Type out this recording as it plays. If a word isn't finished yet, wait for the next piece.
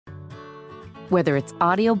Whether it's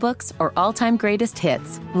audiobooks or all-time greatest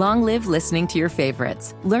hits, long live listening to your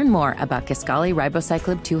favorites. Learn more about Kisqali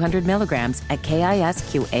Ribociclib 200 milligrams at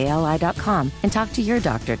KISQALI.com and talk to your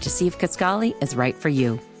doctor to see if Kisqali is right for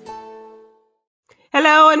you.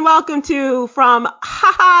 Hello and welcome to From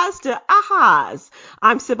Ha-Has to Ahas.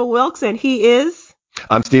 I'm Sybil Wilkes and he is...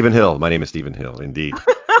 I'm Stephen Hill. My name is Stephen Hill, indeed.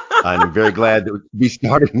 I'm very glad that we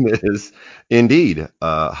started this, indeed,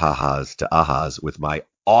 Ha-Has to Ahas with my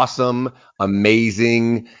awesome,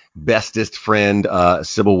 amazing, bestest friend,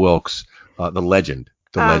 Sybil Wilkes, the legend,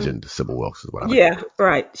 Sybil Wilkes is what I mean. Yeah,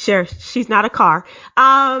 right. Sure. She's not a car.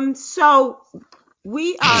 So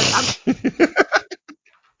we are...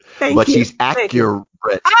 But she's accurate.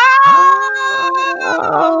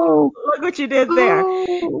 Oh, look what you did there.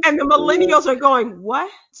 And the millennials are going,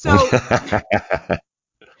 what? So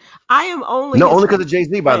I am only... only because of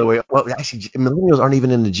Jay-Z, by the way. Well, actually, millennials aren't even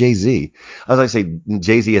into Jay-Z. As I say,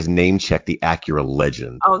 Jay-Z has name-checked the Acura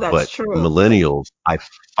legend. Oh, that's true. Millennials, I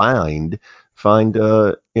find,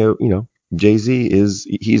 Jay-Z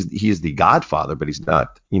he's the godfather, but he's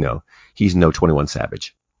not, he's no 21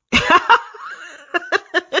 Savage.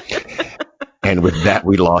 And with that,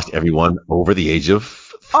 we lost everyone over the age of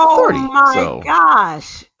 30. Oh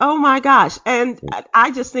my gosh. And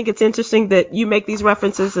I just think it's interesting that you make these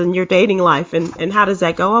references in your dating life and how does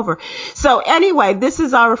that go over? So anyway, this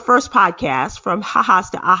is our first podcast from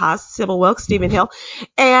Ha-Has to Ahas, Sybil Wilkes, Stephen Hill.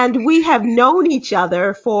 And we have known each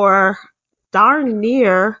other for darn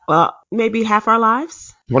near, maybe half our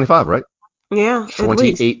lives. 25, right? Yeah.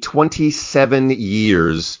 27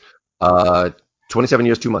 years, 27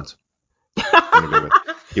 years, 2 months.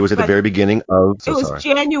 It was at the very beginning of...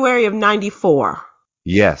 January of 94.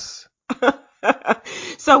 Yes.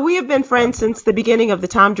 So we have been friends since the beginning of the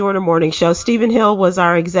Tom Joyner Morning Show. Stephen Hill was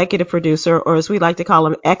our executive producer, or as we like to call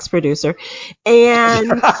him, ex-producer.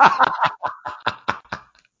 And...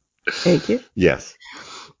 Thank you. Yes.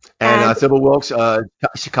 And Sybil Wilkes,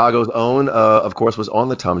 Chicago's own, of course, was on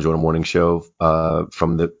the Tom Joyner Morning Show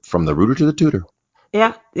from the rooter to the tutor.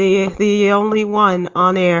 Yeah, the only one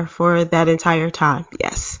on air for that entire time.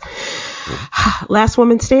 Yes. Last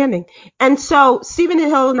woman standing. And so Stephen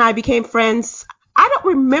Hill and I became friends. I don't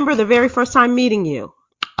remember the very first time meeting you.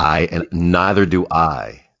 And neither do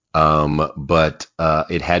I. But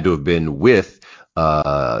it had to have been with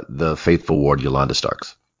the faithful ward Yolanda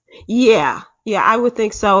Starks. Yeah, I would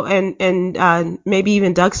think so. And maybe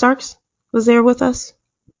even Doug Starks was there with us.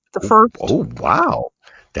 The first. Oh, wow.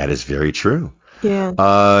 That is very true.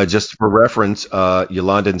 Yeah. Just for reference,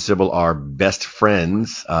 Yolanda and Sybil are best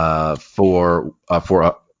friends for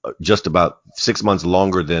just about 6 months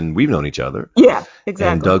longer than we've known each other. Yeah,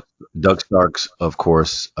 exactly. And Doug Starks, of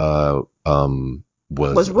course, was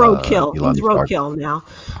roadkill. He's roadkill now.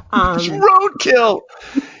 He's roadkill.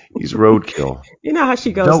 He's roadkill. You know how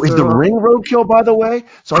she goes. No, is the ring roadkill, by the way?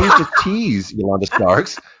 So I used to tease Yolanda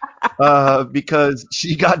Starks because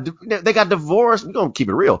they got divorced. We're going to keep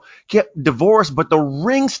it real. Get divorced, but the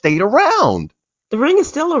ring stayed around. The ring is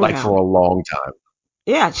still around. Like for a long time.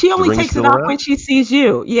 Yeah, she only takes it off when she sees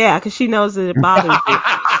you. Yeah, because she knows that it bothers you.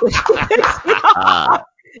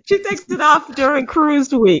 She takes it off during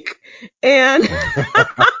cruise week. And...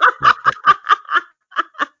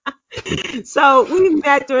 So we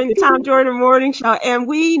met during the Tom Joyner Morning Show, and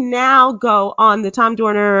we now go on the Tom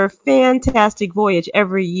Joyner Fantastic Voyage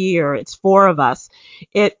every year. It's 4 of us.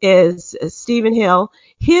 It is Stephen Hill,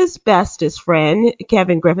 his bestest friend,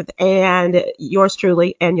 Kevin Griffith, and yours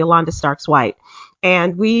truly, and Yolanda Starks White.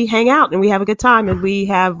 And we hang out and we have a good time and we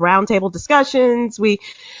have roundtable discussions. We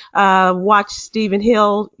watch Stephen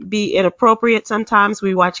Hill be inappropriate sometimes.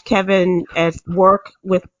 We watch Kevin at work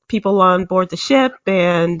with people on board the ship,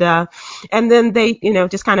 and then they,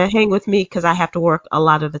 just kind of hang with me because I have to work a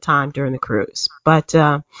lot of the time during the cruise. But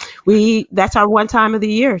that's our one time of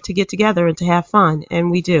the year to get together and to have fun,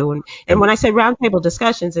 and we do. And when I say roundtable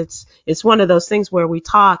discussions, it's one of those things where we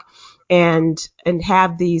talk and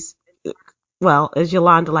have these. Well, as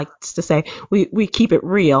Yolanda likes to say, we keep it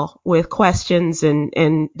real with questions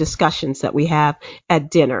and discussions that we have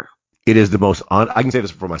at dinner. It is the most I can say this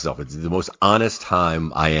for myself. It's the most honest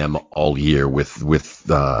time I am all year with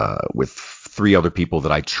 3 other people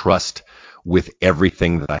that I trust with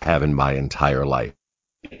everything that I have in my entire life.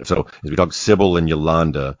 So as we talk, Sybil and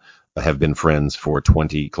Yolanda have been friends for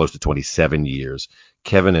close to 27 years.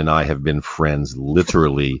 Kevin and I have been friends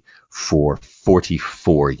literally for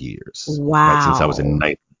 44 years. Wow. Right, since I was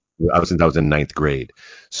in ninth grade.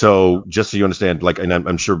 So just so you understand, and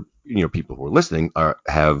I'm sure people who are listening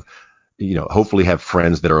hopefully have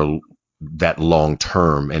friends that are that long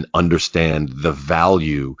term and understand the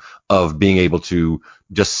value of being able to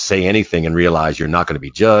just say anything and realize you're not going to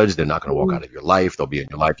be judged. They're not going to walk out of your life. They'll be in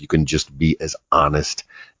your life. You can just be as honest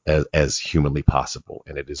as humanly possible.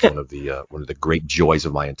 And it is one of the great joys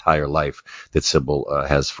of my entire life that Sybil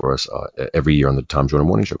has for us every year on the Tom Joyner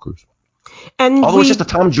Morning Show cruise. And although it's just a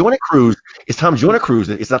Tom Joyner cruise, it's Tom Joyner cruise.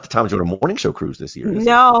 It's not the Tom Joyner Morning Show cruise this year.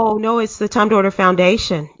 No, it's the Tom Joyner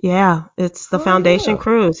Foundation. Yeah, it's the Foundation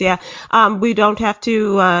cruise. Yeah, we don't have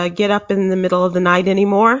to get up in the middle of the night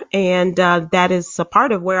anymore, and that is a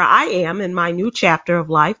part of where I am in my new chapter of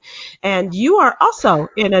life. And you are also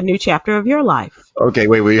in a new chapter of your life. Okay,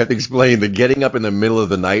 wait, we have to explain. The getting up in the middle of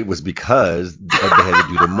the night was because they had to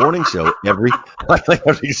do the morning show every. I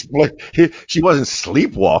have to explain. She wasn't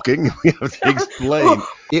sleepwalking. We have to explain.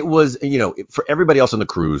 It was, for everybody else on the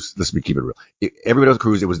cruise. Let's keep it real. Everybody on the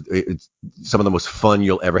cruise, it's some of the most fun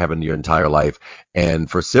you'll ever have in your entire life.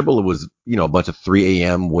 And for Sybil, it was, a bunch of 3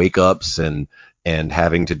 a.m. wake ups and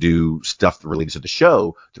having to do stuff related to the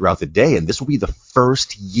show throughout the day. And this will be the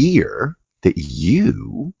first year that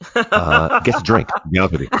you get to drink. To be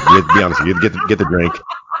honest with you, get the drink.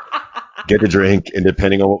 Get the drink, and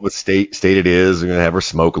depending on what state it is, we're gonna have her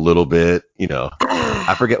smoke a little bit.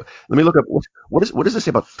 I forget. Let me look up. What does it say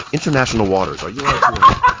about international waters? Are you allowed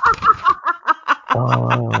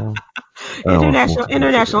to?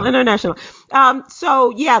 International.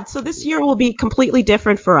 So this year will be completely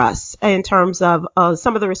different for us in terms of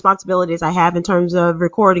some of the responsibilities I have in terms of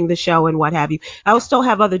recording the show and what have you. I will still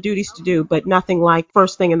have other duties to do, but nothing like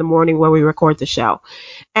first thing in the morning where we record the show.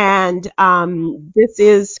 And this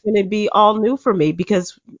is going to be all new for me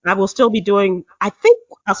because I will still be doing,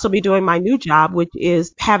 I'll still be doing my new job, which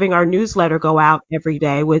is having our newsletter go out every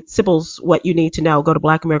day with Sybil's What You Need to Know. Go to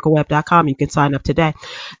blackamericaweb.com. You can sign up today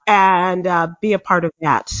and be a part of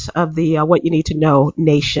that, of the What You Need to Know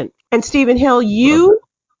Nation. And Stephen Hill, you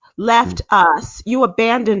left us, you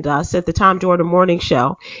abandoned us at the Tom Joyner Morning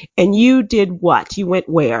Show, and you did what? You went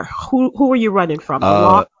where? Who were you running from?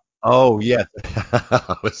 Oh, yeah.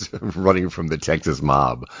 I was running from the Texas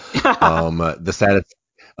mob. The saddest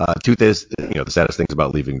truth is, the saddest things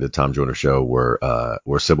about leaving the Tom Joyner Show were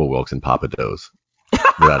Sybil, Wilkes, and Papa Doe's,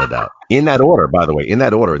 without a doubt. In that order, by the way, and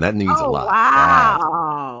that means a lot.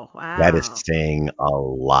 Wow. That is saying a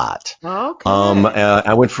lot. Okay.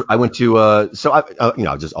 I went to so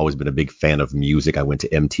I've just always been a big fan of music. I went to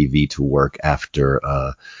MTV to work after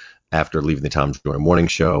leaving the Tom Joyner Morning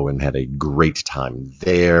Show and had a great time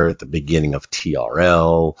there at the beginning of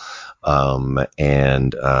TRL.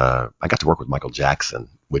 And I got to work with Michael Jackson,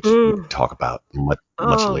 which we can talk about much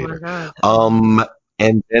later.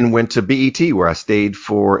 And then went to BET, where I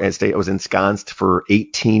I was ensconced for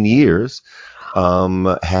 18 years,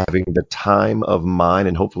 having the time of mine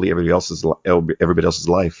and hopefully everybody else's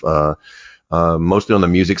life. Mostly on the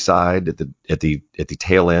music side, at the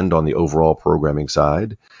tail end on the overall programming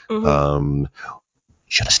side. Mm-hmm.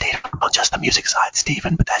 Should have stayed on just the music side,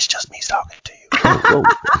 Stephen, but that's just me talking to you.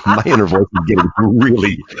 My inner voice is getting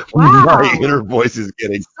my inner voice is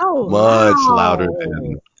getting much louder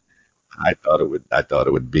than I thought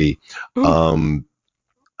it would be.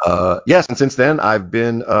 Yes, and since then I've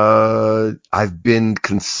been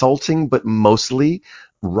consulting, but mostly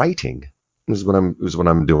writing. This is what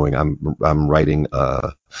I'm doing. I'm writing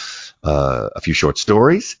a few short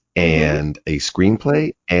stories and a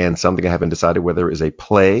screenplay and something I haven't decided whether is a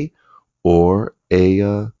play or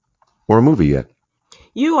a movie yet.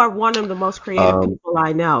 You are one of the most creative people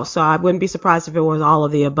I know, so I wouldn't be surprised if it was all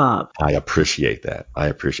of the above. I appreciate that.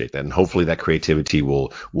 And hopefully that creativity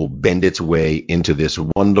will bend its way into this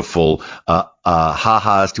wonderful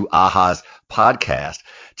ha-has to ahas podcast.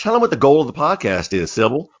 Tell them what the goal of the podcast is,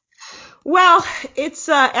 Sybil. Well, it's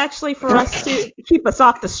actually for us to keep us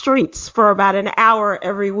off the streets for about an hour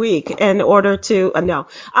every week in order to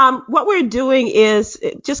what we're doing is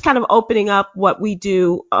just kind of opening up what we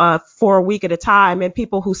do for a week at a time, and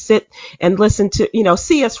people who sit and listen to,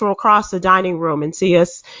 see us from across the dining room and see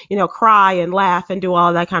us, cry and laugh and do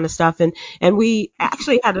all that kind of stuff. And we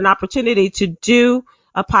actually had an opportunity to do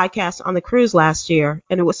a podcast on the cruise last year,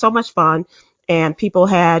 and it was so much fun. And people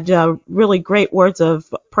had really great words of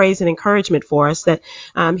praise and encouragement for us that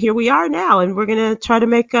here we are now, and we're going to try to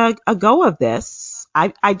make a go of this.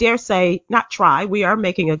 I dare say, not try, we are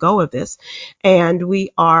making a go of this. And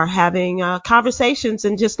we are having conversations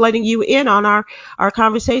and just letting you in on our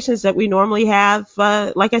conversations that we normally have,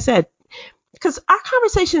 like I said, because our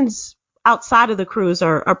conversations outside of the cruise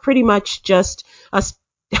are pretty much just us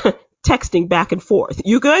texting back and forth.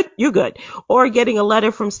 You good? You good? Or getting a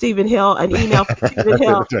letter from Stephen Hill, an email from Stephen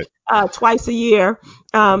Hill twice a year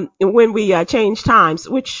when we change times,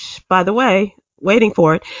 which, by the way, waiting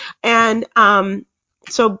for it. And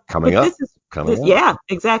so coming up. Yeah,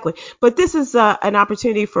 exactly. But this is an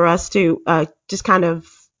opportunity for us to just kind of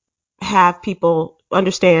have people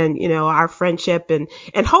understand, our friendship, and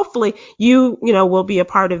hopefully you will be a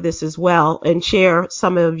part of this as well and share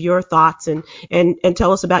some of your thoughts and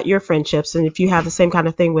tell us about your friendships. And if you have the same kind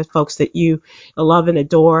of thing with folks that you love and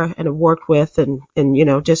adore and have worked with and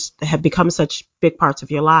just have become such big parts of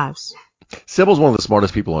your lives. Sybil's one of the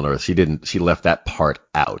smartest people on earth. She left that part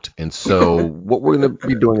out. And so what we're going to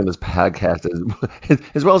be doing in this podcast is,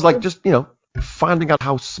 as well as like just, finding out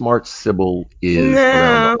how smart Sybil is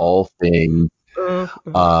around all things. And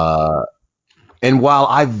while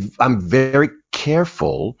I'm very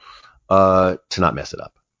careful to not mess it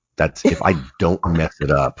up. That's if I don't mess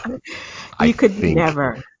it up, I think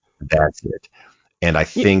never. That's it. And I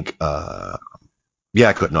think yeah,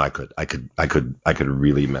 I could. No, I could. I could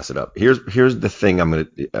really mess it up. Here's the thing. I'm gonna.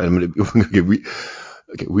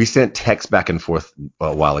 We sent text back and forth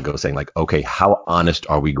a while ago saying like, okay, how honest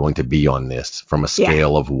are we going to be on this from a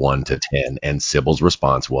scale of 1 to 10? And Sybil's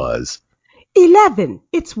response was 11.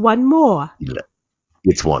 It's one more.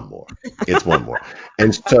 It's one more. It's one more.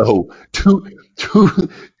 And so to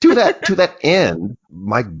that end,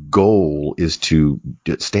 my goal is to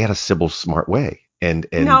stay out of Sybil's smart way. And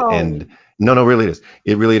no, really it is.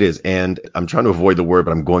 It really is. And I'm trying to avoid the word,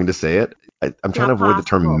 but I'm going to say it. I'm trying to avoid the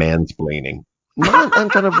term mansplaining. I'm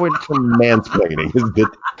trying to avoid the term mansplaining.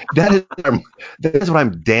 That is what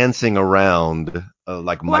I'm dancing around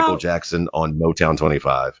like Michael Jackson on Motown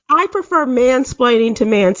 25. I prefer mansplaining to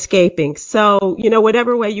manscaping. So,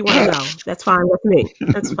 whatever way you want to go, that's fine with me.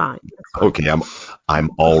 That's fine. Okay,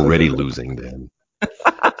 I'm already losing then.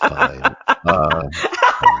 Fine.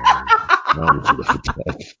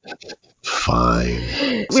 Fine.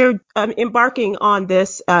 We're embarking on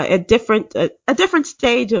this a different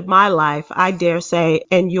stage of my life, I dare say,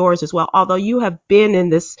 and yours as well. Although you have been in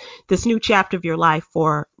this new chapter of your life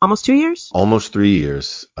for almost 2 years. Almost 3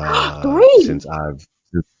 years. 3 since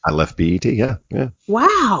I left BET. Yeah.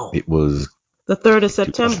 Wow. It was the 3rd of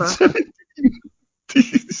September.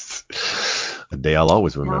 A day I'll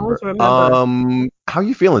always remember. How are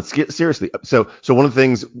you feeling? Seriously. So one of the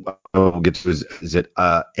things we'll get to is that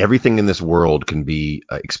everything in this world can be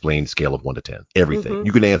explained scale of 1 to 10. Everything. Mm-hmm.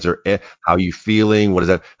 You can answer how you feeling. What is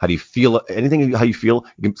that? How do you feel? Anything how you feel,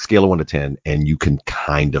 you can scale of 1 to 10, and you can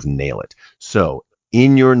kind of nail it. So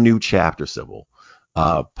in your new chapter, Sybil,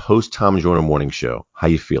 post Tom Joyner Morning Show, how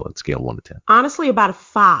you feeling? Scale 1 to 10. Honestly, about a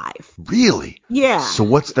 5. Really? Yeah. So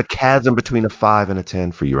what's the chasm between a 5 and a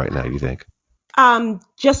 10 for you right now, you think?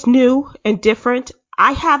 Just new and different.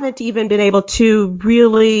 I haven't even been able to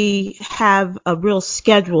really have a real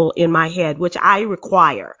schedule in my head, which I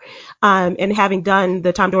require. And having done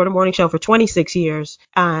the Tom Joyner Morning Show for 26 years,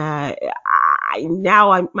 my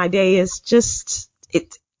day is just,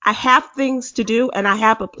 I have things to do and I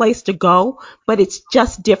have a place to go, but it's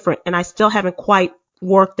just different. And I still haven't quite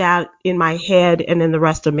worked out in my head and in the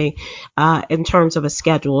rest of me, in terms of a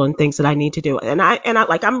schedule and things that I need to do. And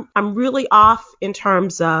I'm really off in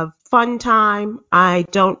terms of fun time. I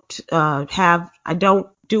don't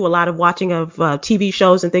do a lot of watching of TV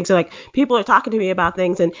shows and things like people are talking to me about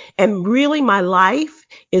things and really my life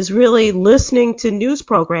is really listening to news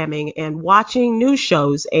programming and watching news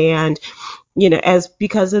shows and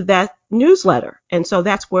because of that newsletter. And so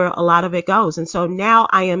that's where a lot of it goes. And so now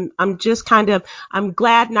I'm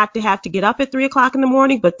glad not to have to get up at 3:00 in the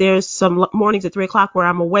morning, but there's some mornings at 3:00 where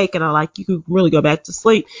I'm awake and I'm like, you could really go back to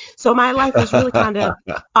sleep. So my life is really kind of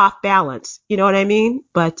off balance. You know what I mean?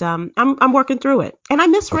 But I'm working through it and I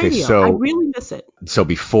miss radio. So, I really miss it. So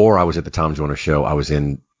before I was at the Tom Joyner Show, I was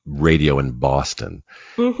in radio in Boston,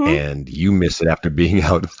 and you miss it after being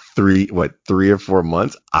out 3 or 4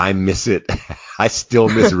 months. I miss it. I still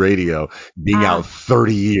miss radio being out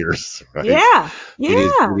 30 years. Right? Yeah.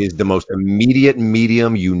 It is the most immediate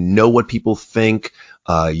medium. You know what people think.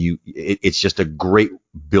 It's just a great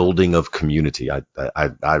building of community. I'm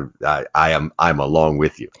along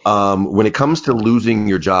with you. When it comes to losing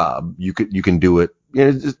your job, you can do it.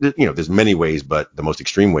 There's many ways, but the most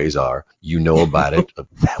extreme ways are, about it.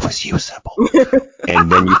 That was you, Sybil. And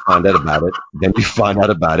then you find out about it. Then you find out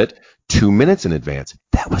about it 2 minutes in advance.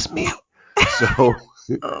 That was me. So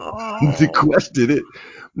the question is,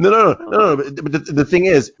 no. But the thing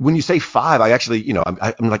is, when you say 5, I actually,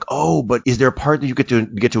 I'm like, oh, but is there a part that you get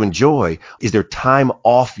to enjoy? Is there time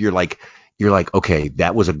off? You're like, okay,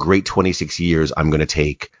 that was a great 26 years. I'm going to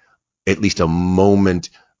take at least a moment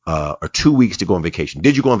or 2 weeks to go on vacation.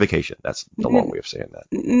 Did you go on vacation? That's the long way of saying that.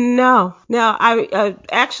 No. I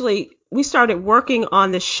actually, we started working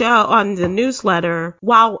on the show, on the newsletter,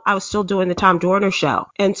 while I was still doing the Tom Joyner show.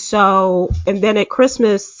 And then at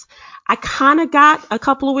Christmas, I kind of got a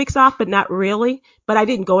couple of weeks off, but not really. But I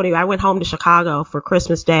didn't go anywhere. I went home to Chicago for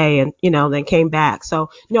Christmas Day and, then came back. So,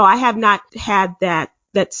 no, I have not had that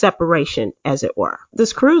separation, as it were.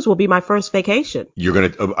 This cruise will be my first vacation. You're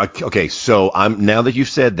going to, okay. So now that you've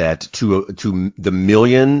said that to the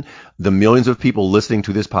millions of people listening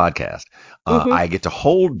to this podcast, I get to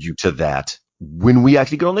hold you to that when we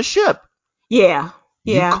actually get on the ship. Yeah.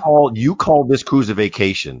 You call this cruise a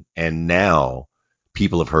vacation, and now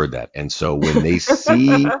people have heard that. And so when they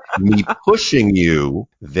see me pushing you,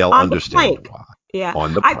 they'll understand why. Yeah.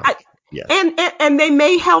 On the plank. Yes. And they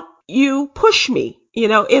may help you push me,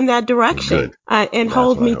 in that direction, and That's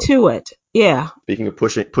hold me to it. Yeah. Speaking of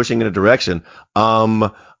pushing in a direction,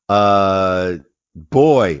 boy,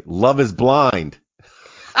 Love is Blind.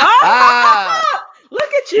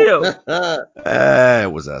 Look at you.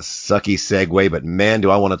 It was a sucky segue, but man, do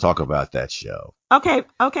I want to talk about that show. Okay,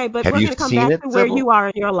 but Have we're going you to come seen back it, to where Sybil? you are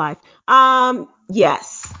in your life.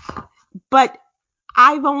 Yes, but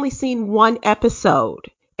I've only seen one episode,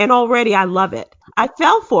 and already I love it. I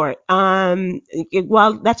fell for it.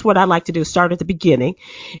 Well, that's what I like to do, start at the beginning.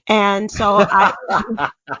 And so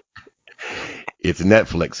It's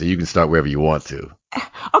Netflix, so you can start wherever you want to.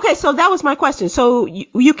 Okay, so that was my question. So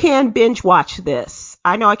you can binge watch this.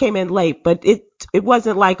 I know I came in late, but it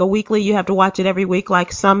wasn't like a weekly. You have to watch it every week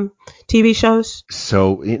like some TV shows.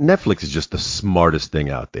 So Netflix is just the smartest thing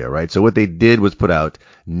out there, right? So what they did was put out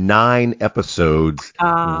 9 episodes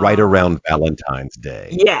right around Valentine's Day.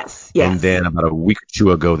 Yes. And then about a week or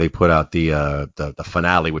two ago, they put out the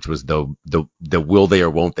finale, which was the will they or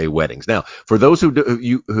won't they weddings. Now, for those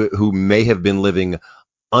who may have been living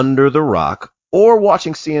under the rock or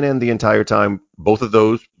watching CNN the entire time, both of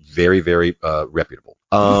those very, very reputable.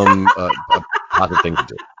 Positive thing to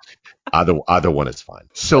do. Either one is fine.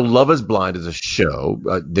 So Love is Blind is a show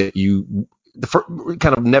kind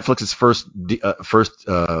of Netflix's first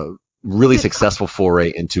really successful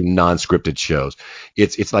foray into non-scripted shows.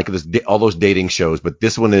 It's like all those dating shows, but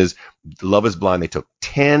this one is Love is Blind. They took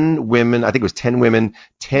 10 women, I think it was 10 women,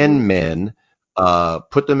 10 men,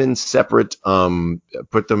 put them in separate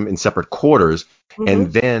quarters,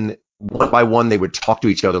 and then one by one they would talk to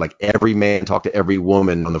each other, like every man talked to every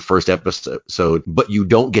woman on the first episode, but you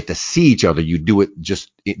don't get to see each other. You do it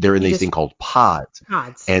they're in these thing called pods.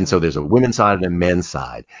 And so there's a women's side and a men's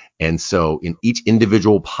side. And so in each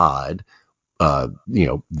individual pod,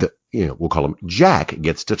 we'll call him Jack,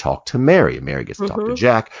 gets to talk to Mary. Mary gets to talk to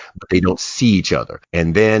Jack, but they don't see each other.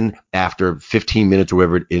 And then after 15 minutes or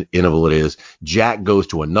whatever interval it is, Jack goes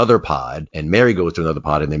to another pod and Mary goes to another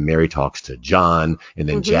pod, and then Mary talks to John, and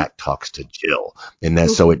then Jack talks to Jill. And then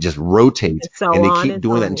so it just rotates, and they keep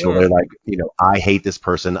doing that until they're like, I hate this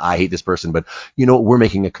person, but we're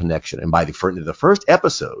making a connection. And by the first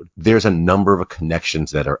episode, there's a number of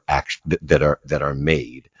connections that are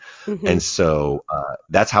made. And so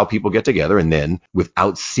that's how people get together. And then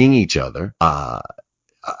without seeing each other, I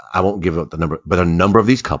won't give out the number, but a number of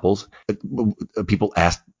these couples, people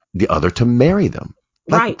ask the other to marry them.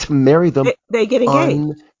 Like, to marry them. They get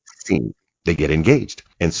engaged. Unseen. They get engaged.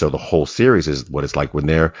 And so the whole series is what it's like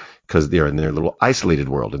because they're in their little isolated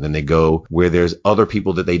world. And then they go where there's other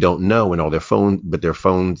people that they don't know and all their phones,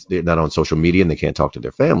 they're not on social media and they can't talk to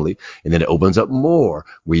their family. And then it opens up more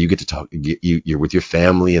where you get to talk, you're with your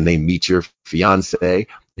family and they meet your fiance.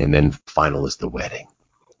 And then final is the wedding.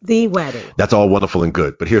 The wedding. That's all wonderful and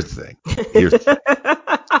good. But here's the thing. Here's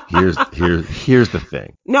the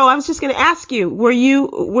thing. No, I was just going to ask you, were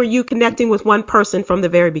you connecting with one person from the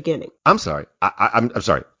very beginning? I'm sorry. I'm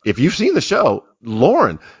sorry. If you've seen the show,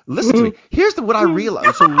 Lauren, listen to me. Here's what I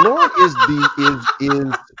realized. So Lauren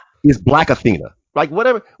is Black Athena. Like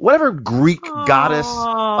whatever Greek goddess.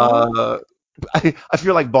 I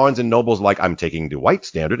feel like Barnes and Noble's like, I'm taking the white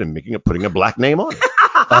standard and putting a black name on it.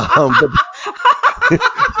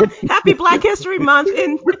 Happy Black History Month.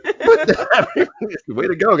 Way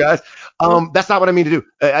to go, guys. That's not what I mean to do.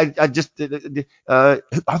 I just are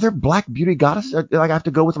there black beauty goddesses? Like I have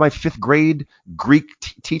to go with my 5th grade Greek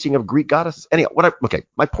teaching of Greek goddesses. Anyhow,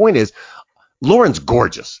 my point is, Lauren's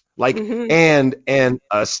gorgeous. Like and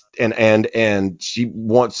she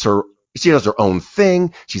does her own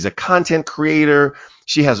thing. She's a content creator.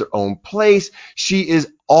 She has her own place. She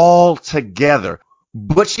is all together.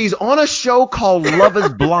 But she's on a show called Love is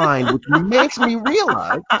Blind, which makes me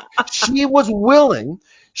realize she was willing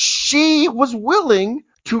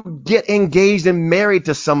to get engaged and married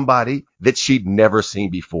to somebody that she'd never seen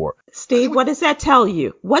before. Steve, what does that tell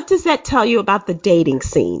you? What does that tell you about the dating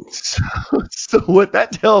scene? So what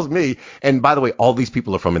that tells me, and by the way, all these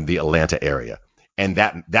people are from the Atlanta area. And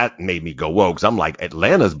that made me go, whoa, because I'm like,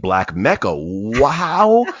 Atlanta's Black Mecca.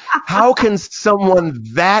 Wow. How can someone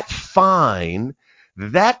that fine,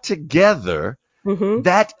 that together,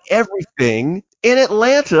 that everything in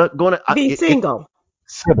Atlanta going to be single?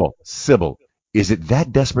 Sybil, is it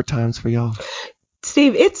that desperate times for y'all?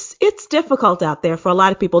 Steve, it's difficult out there for a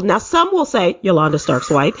lot of people. Now, some will say, Yolanda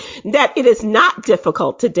Starks White, that it is not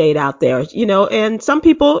difficult to date out there, and some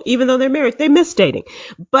people, even though they're married, they miss dating.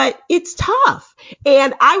 But it's tough.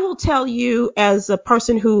 And I will tell you, as a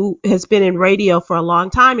person who has been in radio for a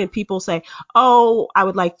long time, and people say, oh, I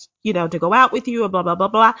would like, to go out with you, blah, blah, blah,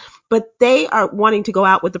 blah. But they are wanting to go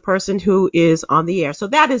out with the person who is on the air. So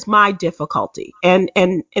that is my difficulty. And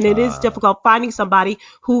it is difficult finding somebody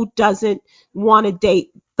who doesn't want to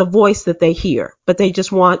date the voice that they hear, but they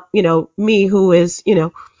just want, me who is,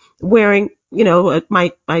 wearing,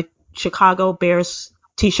 my Chicago Bears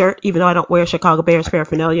t-shirt, even though I don't wear Chicago Bears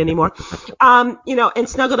paraphernalia anymore, and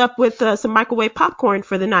snuggled up with some microwave popcorn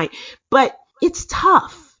for the night. But it's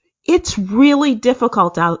tough. It's really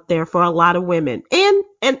difficult out there for a lot of women. And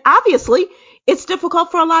obviously it's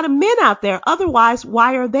difficult for a lot of men out there. Otherwise,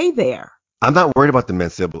 why are they there? I'm not worried about the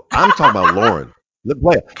men, Sybil. I'm talking about Lauren.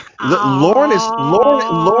 Lauren is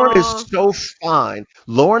so fine.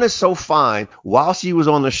 Lauren is so fine. While she was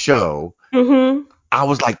on the show, I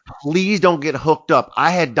was like, please don't get hooked up.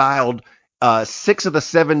 I had dialed 6 of the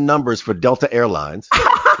 7 numbers for Delta Airlines.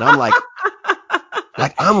 And I'm like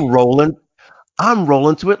I'm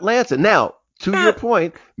rolling to Atlanta. Now, to your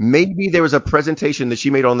point, maybe there was a presentation that she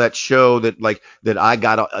made on that show that I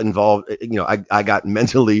got involved, I got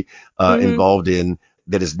mentally involved in,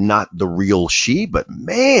 that is not the real she, but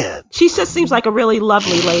man, she just seems like a really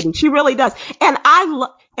lovely lady. She really does. And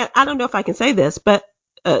and I don't know if I can say this, but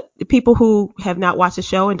people who have not watched the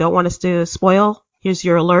show and don't want us to spoil, here's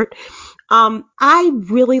your alert. I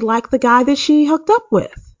really like the guy that she hooked up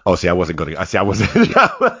with. Oh, see, I wasn't going to.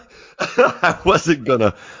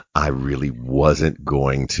 I really wasn't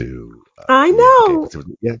going to. I know. Okay.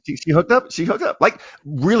 Yeah, she hooked up. She hooked up like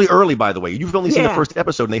really early, by the way. You've only seen the first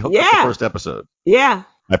episode, and they hooked up the first episode. Yeah.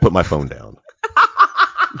 I put my phone down.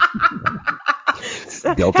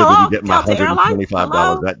 Delta didn't get my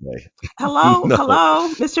 $125 that day. Hello, No. hello,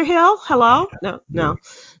 Mr. Hill. Hello. No.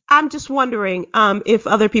 I'm just wondering if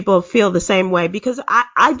other people feel the same way, because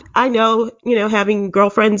I know, having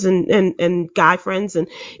girlfriends and guy friends, and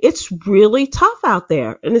it's really tough out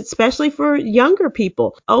there, and especially for younger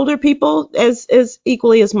people. Older people as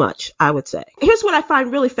equally as much, I would say. Here's what I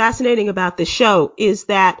find really fascinating about the show is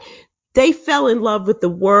that they fell in love with the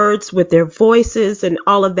words, with their voices and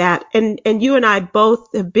all of that. And you and I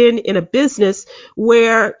both have been in a business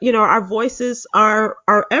where, our voices are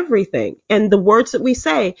everything. And the words that we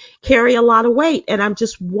say carry a lot of weight. And I'm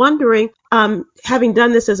just wondering, having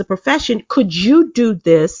done this as a profession, could you do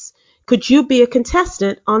this? Could you be a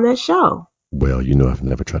contestant on that show? Well, I've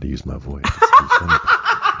never tried to use my voice.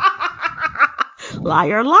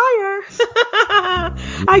 Liar, liar.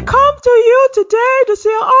 I come to you today to say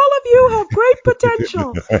all of you have great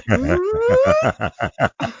potential.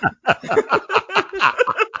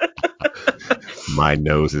 My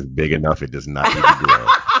nose is big enough. It does not need to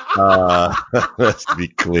grow. Let's be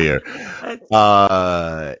clear.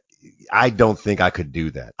 I don't think I could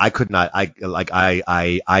do that. I could not.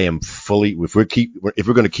 I am fully. If we're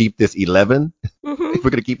going to keep this 11, if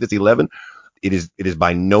we're going to keep this 11. It is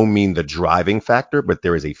by no means the driving factor, but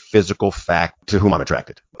there is a physical fact to whom I'm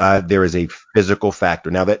attracted. There is a physical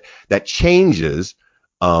factor. Now that changes.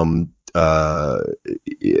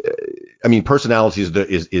 Personality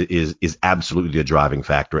is absolutely the driving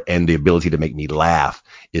factor, and the ability to make me laugh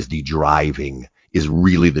is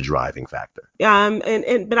really the driving factor.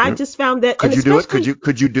 But I just found that. Could you do it?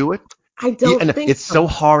 Could you do it? I don't think it's so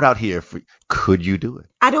hard out here. Could you do it?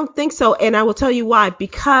 I don't think so. And I will tell you why.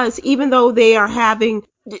 Because even though they are having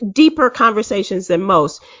deeper conversations than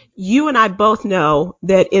most, you and I both know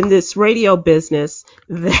that in this radio business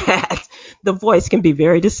that the voice can be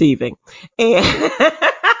very deceiving. And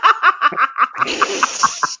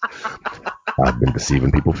I've been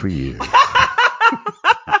deceiving people for years.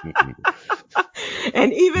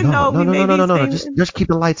 And even though no, just keep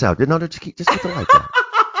the lights out. No, just keep the lights out.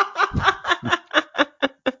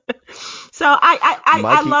 So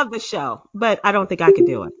I love the show, but I don't think I could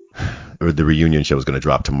do it. The reunion show is going to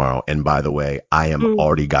drop tomorrow. And by the way, I am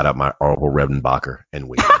already got up my Orville Redenbacher and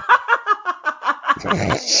waiting.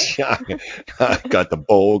 I got the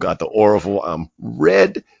bowl, got the Orville. I'm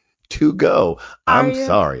ready to go. Are I'm you?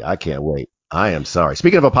 sorry. I can't wait. I am sorry.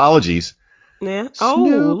 Speaking of apologies, Yeah. Oh,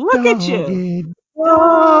 Snoop look at you. Doggy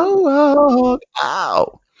Dog. Dogg.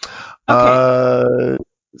 Ow. Okay. Uh,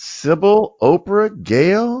 Sybil, Oprah,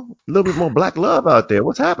 Gail, a little bit more black love out there.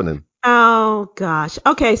 What's happening? Oh gosh.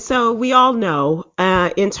 Okay, so we all know,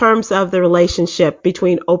 in terms of the relationship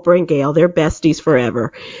between Oprah and Gail, they're besties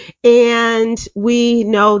forever, and we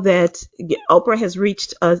know that Oprah has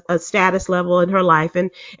reached a status level in her life, and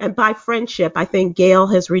by friendship, I think Gail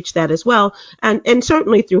has reached that as well, and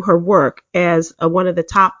certainly through her work as one of the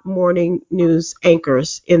top morning news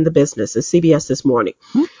anchors in the business at CBS This Morning.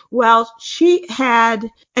 Well, she had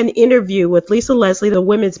an interview with Lisa Leslie, the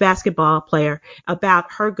women's basketball player,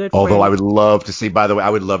 about her good Although I friend. would love to see, by the way, I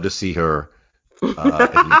would love to see her as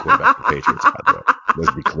the quarterback for the Patriots, by the way.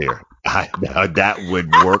 Let's be clear. That would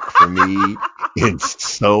work for me in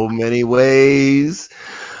so many ways.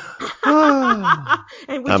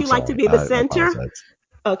 And would I'm you like to sorry. be the I center? apologize.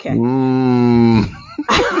 Okay. Mm,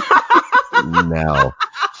 no.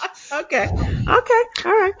 Okay. Okay.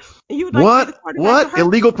 All right. You would like to be the What? quarterback for What? her?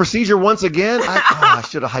 Illegal procedure once again? I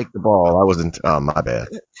should have hiked the ball. I wasn't. Oh, my bad.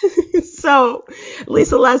 So,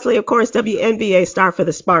 Lisa Leslie, of course, WNBA star for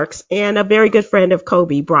the Sparks and a very good friend of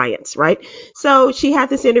Kobe Bryant's, right? So she had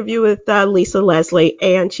this interview with Lisa Leslie,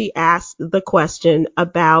 and she asked the question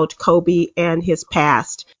about Kobe and his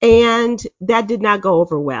past, and that did not go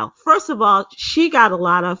over well. First of all, she got a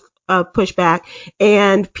lot of pushback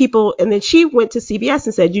and people, and then she went to CBS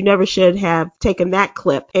and said you never should have taken that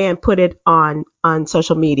clip and put it on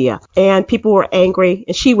social media, and people were angry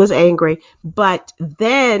and she was angry, but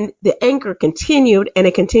then the anger continued, and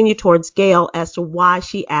it continued towards Gail as to why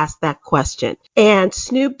she asked that question, and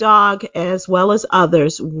Snoop Dogg as well as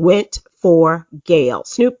others went for Gail.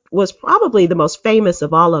 Snoop was probably the most famous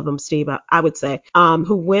of all of them, Steve, I would say,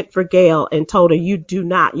 who went for Gail and told her, you do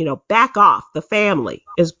not, back off the family,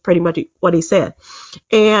 is pretty much what he said.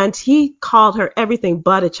 And he called her everything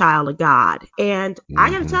but a child of God. And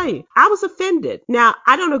I got to Hmm. tell you, I was offended. Now,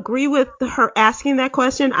 I don't agree with her asking that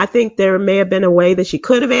question. I think there may have been a way that she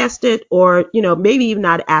could have asked it, or, maybe even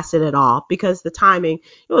not asked it at all, because the timing,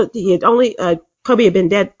 he had only, Kobe had been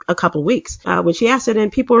dead a couple of weeks when she asked it,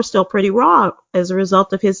 and people are still pretty raw as a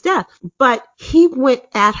result of his death. But he went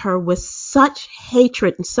at her with such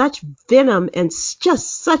hatred and such venom and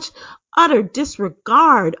just such utter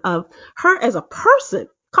disregard of her as a person,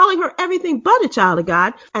 calling her everything but a child of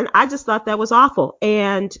God. And I just thought that was awful.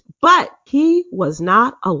 But he was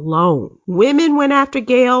not alone. Women went after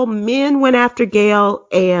Gail, men went after Gail,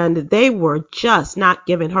 and they were just not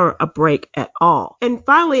giving her a break at all. And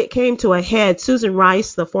finally, it came to a head. Susan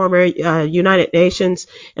Rice, the former United Nations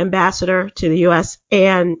ambassador to the U.S.,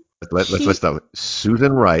 and Let's start with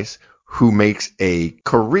Susan Rice, who makes a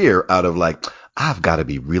career out of I've got to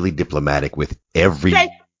be really diplomatic with every.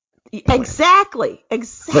 Exactly.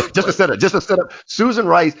 Look, just to set up Susan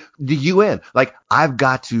Rice, the UN. I've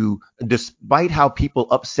got to, despite how people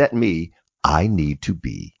upset me, I need to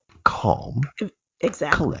be calm,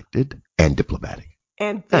 Exactly. collected, and diplomatic.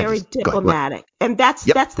 And I very just go ahead. diplomatic. And that's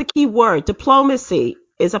Yep. the key word. Diplomacy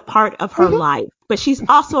is a part of her life. But she's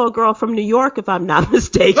also a girl from New York, if I'm not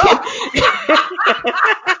mistaken.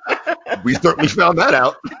 We certainly found that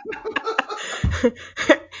out.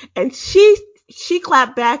 And she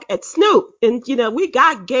clapped back at Snoop, and we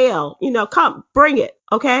got Gail, come bring it.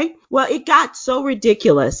 Okay. Well, it got so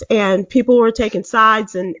ridiculous, and people were taking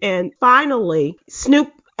sides, and finally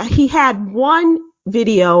Snoop, he had one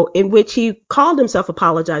video in which he called himself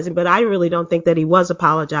apologizing, but I really don't think that he was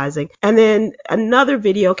apologizing. And then another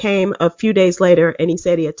video came a few days later, and he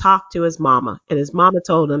said he had talked to his mama, and his mama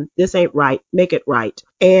told him, this ain't right, make it right.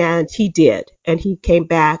 And he did. And he came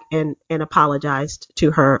back and apologized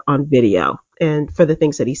to her on video, and for the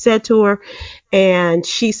things that he said to her. And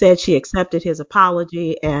she said she accepted his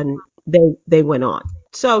apology, and they went on.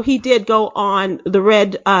 So he did go on the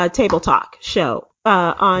Red Table Talk show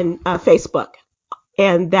on Facebook.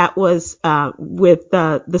 And that was with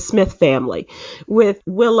the Smith family, with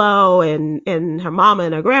Willow and her mama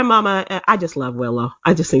and her grandmama. I just love Willow.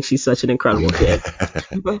 I just think she's such an incredible kid.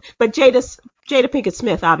 But Jada Pinkett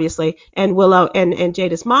Smith, obviously, and Willow and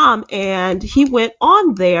Jada's mom. And he went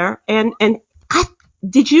on there. And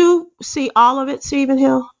did you see all of it, Stephen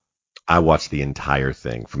Hill? I watched the entire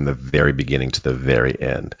thing from the very beginning to the very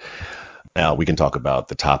end. Now, we can talk about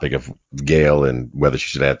the topic of Gail and whether she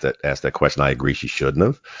should ask that question. I agree she shouldn't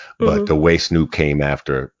have. But the way Snoop came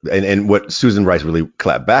after, and what Susan Rice really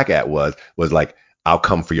clapped back at was I'll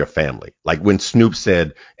come for your family. Like when Snoop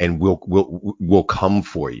said, and we'll come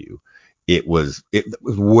for you. it was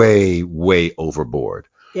way, way overboard.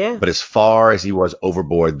 Yeah. But as far as he was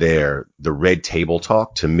overboard there, the red table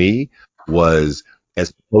talk to me was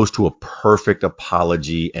as close to a perfect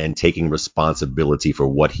apology and taking responsibility for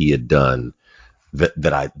what he had done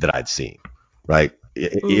that I'd seen. Right.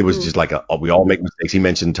 It was just like we all make mistakes. He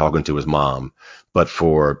mentioned talking to his mom, but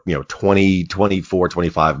for, 20, 24,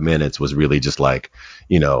 25 minutes was really just like,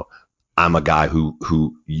 I'm a guy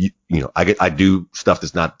who I do stuff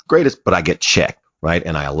that's not the greatest, but I get checked. Right.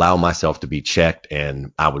 And I allow myself to be checked,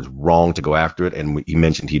 and I was wrong to go after it. And he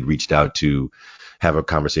mentioned he'd reached out to have a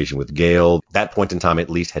conversation with Gail. That point in time, at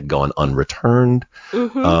least, had gone unreturned.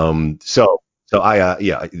 So I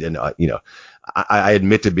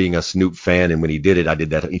admit to being a Snoop fan. And when he did it, I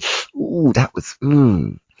did that. Ooh, that was,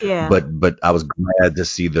 Yeah. But I was glad to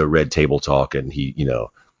see the red table talk. And he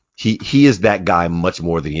is that guy much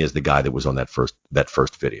more than he is the guy that was on that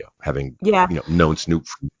first video, having, known Snoop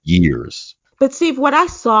for years. But Steve, what I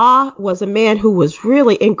saw was a man who was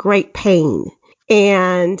really in great pain.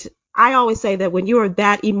 And I always say that when you are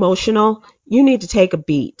that emotional, you need to take a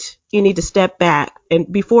beat. You need to step back.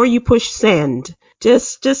 And before you push send,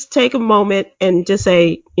 just take a moment and just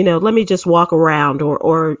say, let me just walk around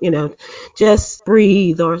or just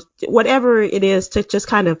breathe or whatever it is to just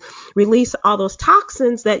kind of release all those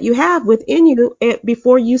toxins that you have within you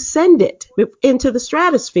before you send it into the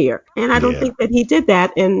stratosphere. And I don't think that he did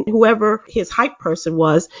that. And whoever his hype person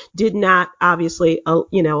was did not obviously,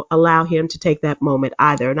 allow him to take that moment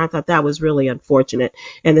either. And I thought that was really unfortunate,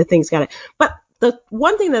 and the things got it. But the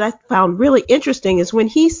one thing that I found really interesting is when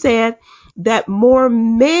he said that more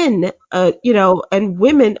men, and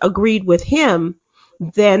women agreed with him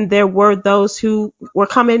than there were those who were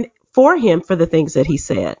coming for him for the things that he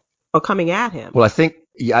said or coming at him. Well, I think,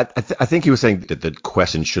 I think he was saying that the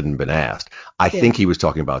question shouldn't have been asked. I think he was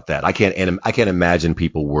talking about that. I can't imagine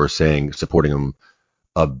people were supporting him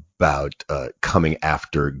about coming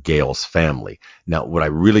after Gail's family. Now, what I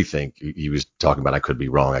really think he was talking about, I could be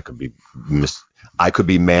wrong. I could be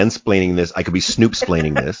mansplaining this. I could be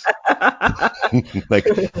Snoop-splaining this. Like,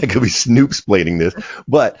 I could be Snoop-splaining this.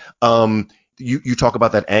 But you talk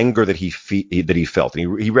about that anger that he felt,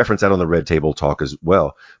 and he referenced that on the red table talk as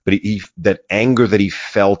well. But that anger that he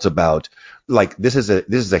felt about, like, this is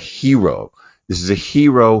a hero. This is a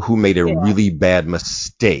hero who made a really bad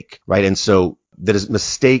mistake, right? And so that his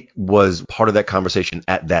mistake was part of that conversation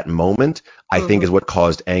at that moment, I think, is what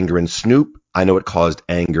caused anger in Snoop. I know it caused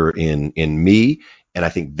anger in me. And I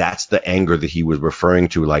think that's the anger that he was referring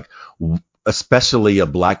to, like, especially a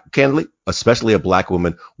black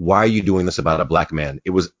woman. Why are you doing this about a black man? It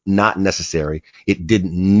was not necessary. It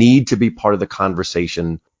didn't need to be part of the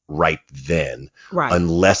conversation right then,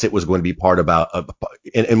 unless it was going to be part about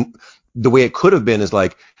and the way it could have been is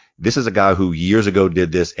like, this is a guy who years ago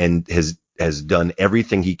did this and has done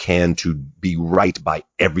everything he can to be right by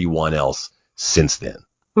everyone else since then.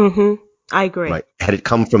 I agree. Right. Had it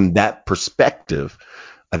come from that perspective,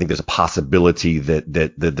 I think there's a possibility that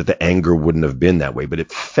the anger wouldn't have been that way. But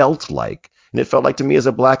it felt like to me as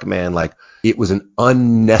a black man, like it was an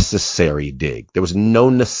unnecessary dig. There was no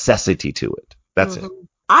necessity to it. That's it.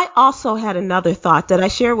 I also had another thought that I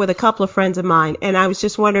shared with a couple of friends of mine, and I was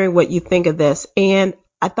just wondering what you think of this. And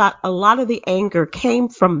I thought a lot of the anger came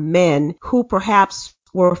from men who perhaps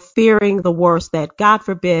were fearing the worst, that God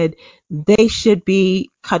forbid they should be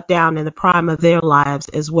cut down in the prime of their lives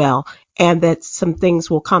as well, and that some things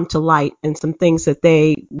will come to light and some things that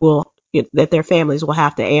that their families will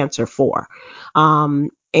have to answer for.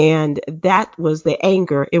 And that was the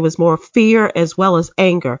anger. It was more fear as well as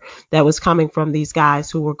anger that was coming from these guys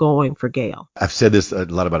who were going for Gail. I've said this a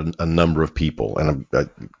lot about a number of people, and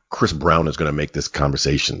Chris Brown is going to make this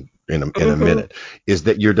conversation in a minute, is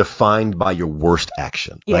that you're defined by your worst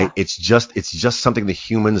action, right? It's just something that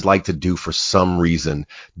humans like to do for some reason,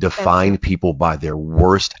 define people by their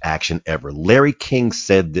worst action ever. Larry King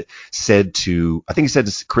said to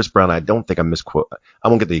Chris Brown, I don't think I misquote, I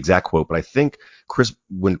won't get the exact quote, but I think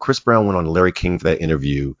when Chris Brown went on Larry King for that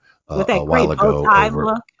interview a while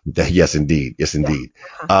ago. Yes, indeed.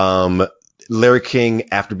 Larry King,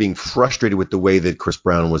 after being frustrated with the way that Chris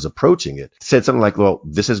Brown was approaching it, said something like, well,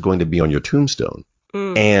 this is going to be on your tombstone.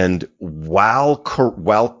 And while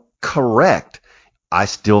correct, I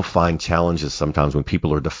still find challenges sometimes when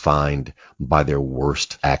people are defined by their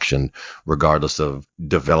worst action, regardless of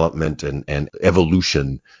development and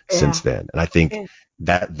evolution since then. And I think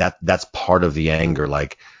that's part of the anger.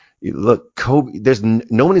 Like, look, Kobe,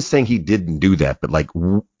 no one is saying he didn't do that, but like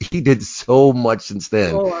he did so much since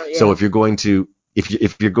then. So if you're going to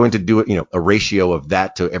do it, a ratio of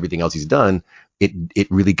that to everything else he's done, it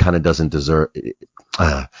really kind of doesn't deserve.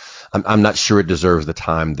 I'm not sure it deserves the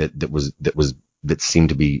time that seemed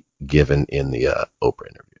to be given in the Oprah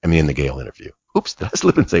interview. I mean, in the Gayle interview. Oops, did I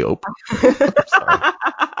slip and say Oprah? Sorry.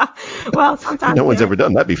 Well, sometimes no one's ever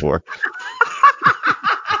done that before.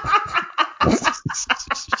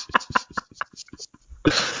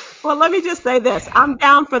 Well, let me just say this. I'm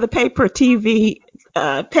down for the pay-per-view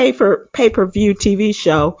TV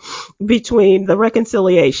show between the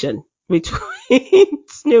reconciliation between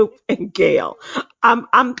Snoop and Gayle. I'm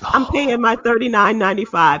paying my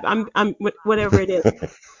 $39.95. I'm whatever it is.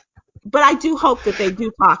 But I do hope that they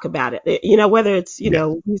do talk about it, whether it's,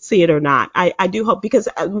 you see it or not. I do hope, because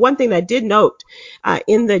one thing I did note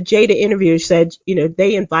in the Jada interview said,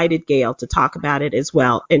 they invited Gayle to talk about it as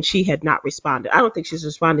well, and she had not responded. I don't think she's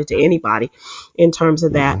responded to anybody in terms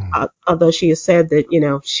of that, although she has said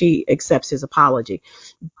that, she accepts his apology.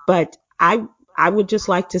 But I would just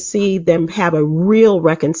like to see them have a real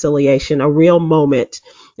reconciliation, a real moment,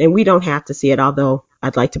 and we don't have to see it, although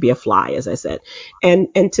I'd like to be a fly, as I said,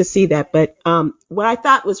 and to see that. But what I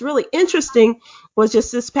thought was really interesting was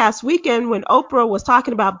just this past weekend when Oprah was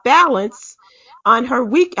talking about balance on her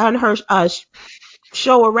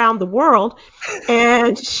show around the world,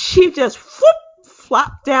 and she just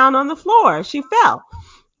flopped down on the floor. She fell.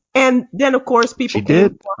 And then, of course, people. She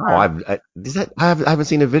did. Oh, I haven't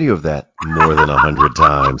seen a video of that more than 100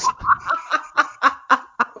 times.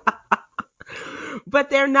 But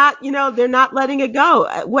they're not letting it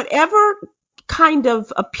go. Whatever kind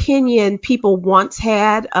of opinion people once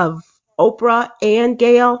had of Oprah and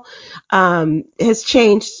Gayle has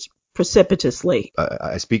changed precipitously.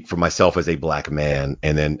 I speak for myself as a black man,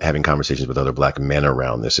 and then having conversations with other black men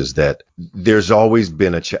around this, is that there's always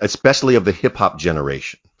been especially of the hip hop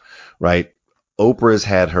generation, right? Oprah's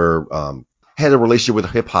had her had a relationship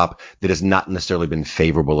with hip hop that has not necessarily been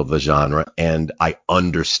favorable of the genre, and I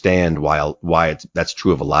understand why that's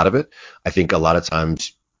true of a lot of it. I think a lot of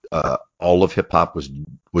times all of hip hop was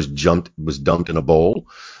dumped in a bowl,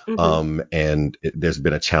 and there's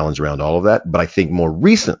been a challenge around all of that. But I think more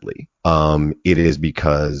recently, it is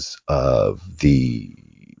because of the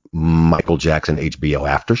Michael Jackson HBO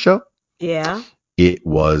after show. Yeah. It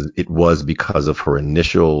was because of her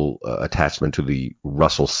initial attachment to the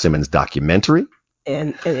Russell Simmons documentary.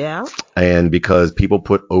 And because people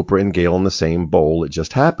put Oprah and Gayle in the same bowl. It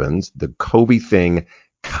just happens. The Kobe thing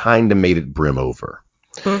kind of made it brim over.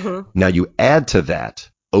 Now you add to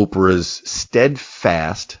that Oprah's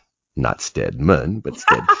steadfast, not Stedman, but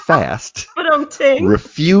steadfast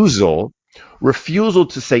refusal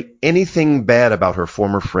to say anything bad about her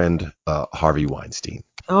former friend, Harvey Weinstein.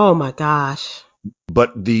 Oh my gosh.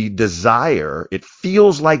 But the desire, it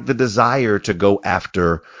feels like the desire to go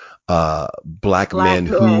after black men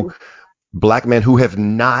who have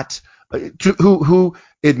not, who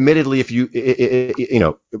admittedly, if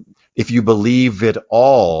you believe it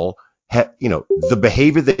all, the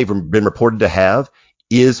behavior they've been reported to have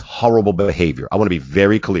is horrible behavior. I want to be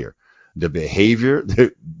very clear. The behavior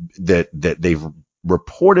that they've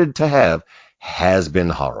reported to have has been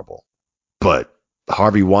horrible. But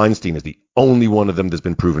Harvey Weinstein is the only one of them that's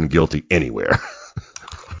been proven guilty anywhere.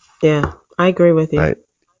 Yeah, I agree with you. Right.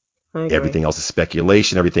 Everything else is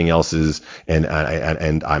speculation. Everything else is, and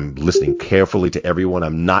I'm listening carefully to everyone.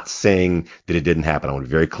 I'm not saying that it didn't happen. I want to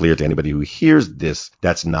be very clear to anybody who hears this.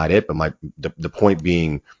 That's not it. But the point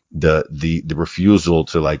being the refusal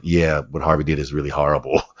to what Harvey did is really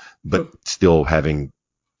horrible, but still having,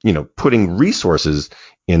 putting resources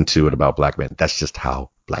into it about black men. That's just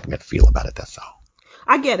how black men feel about it. That's all.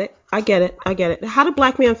 I get it. How do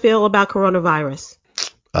black men feel about coronavirus?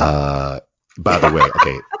 By the way,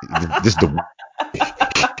 okay, this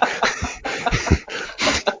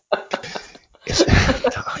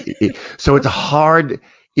is so it's hard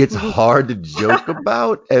to joke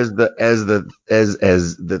about as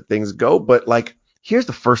the things go, but here's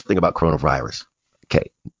the first thing about coronavirus.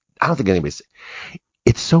 Okay, I don't think anybody's.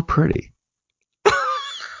 It's so pretty.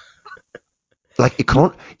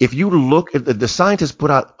 If you look at the scientists put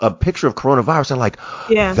out a picture of coronavirus, and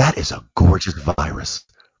that is a gorgeous virus.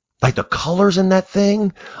 The colors in that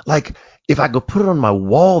thing, if I go put it on my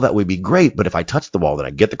wall, that would be great. But if I touch the wall, then I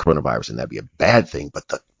get the coronavirus, and that'd be a bad thing. But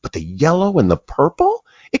the yellow and the purple,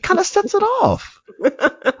 it kind of sets it off.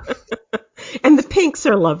 And the pinks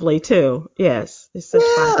are lovely too. Yes, it's such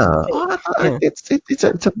fun.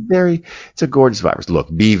 It's a gorgeous virus.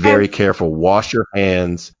 Look, be very careful. Wash your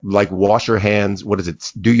hands. Wash your hands. What is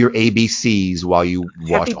it? Do your ABCs while you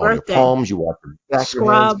wash all your palms. You wash your back of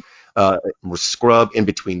your hands. Scrub in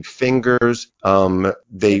between fingers. I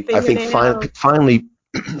think finally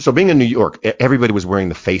So being in New York, everybody was wearing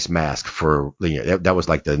the face mask for, that was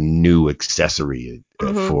like the new accessory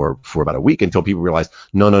for about a week until people realized,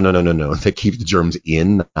 no, that keeps the germs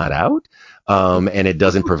in, not out. And it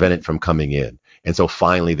doesn't prevent it from coming in. And so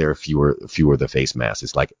finally there are fewer of the face masks.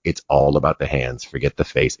 It's like, it's all about the hands. Forget the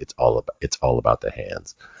face. It's all about the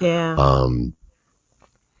hands. Yeah.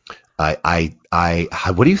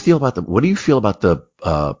 What do you feel about the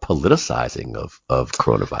politicizing of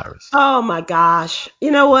coronavirus? Oh my gosh. You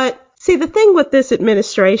know what? See, the thing with this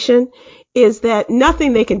administration is that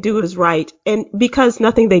nothing they can do is right, and because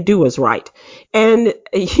nothing they do is right. And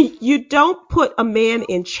you don't put a man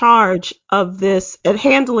in charge of this and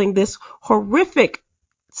handling this horrific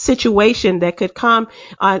situation that could come,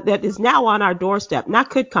 that is now on our doorstep. Not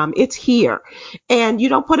could come, it's here. And you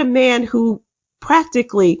don't put a man who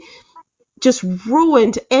practically just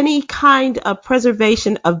ruined any kind of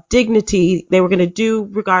preservation of dignity they were going to do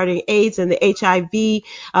regarding AIDS and the HIV,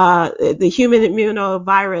 the human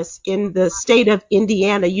immunovirus in the state of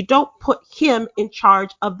Indiana. You don't put him in charge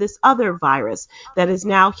of this other virus that is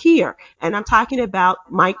now here. And I'm talking about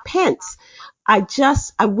Mike Pence. I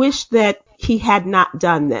wish that he had not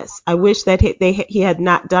done this. I wish that he had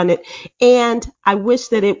not done it. And I wish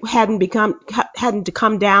that it hadn't to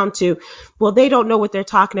come down to, well, they don't know what they're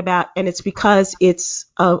talking about. And it's because it's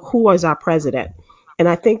who is our president. And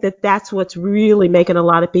I think that that's what's really making a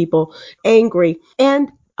lot of people angry,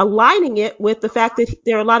 and aligning it with the fact that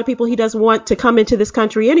there are a lot of people he doesn't want to come into this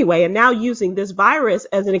country anyway. And now using this virus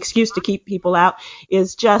as an excuse to keep people out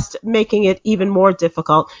is just making it even more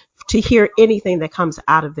difficult to hear anything that comes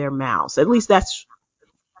out of their mouths. At least that's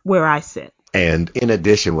where I sit. And in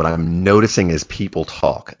addition, what I'm noticing is people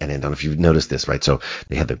talk, and I don't know if you've noticed this, right? So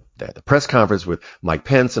they had the press conference with Mike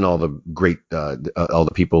Pence and all the great, all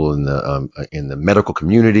the people in the medical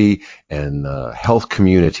community and the health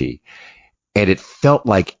community. And it felt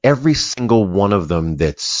like every single one of them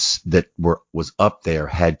was up there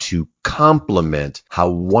had to compliment how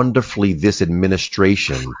wonderfully this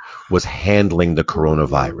administration was handling the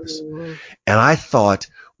coronavirus. And I thought,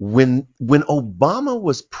 when Obama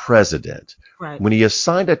was president, right, when he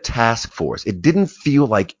assigned a task force, it didn't feel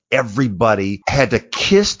like everybody had to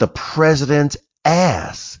kiss the president's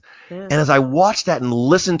ass. Yeah. And as I watched that and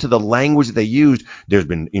listened to the language that they used, there's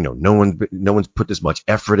been, no one's put this much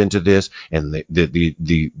effort into this, and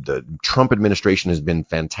the Trump administration has been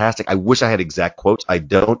fantastic. I wish I had exact quotes. I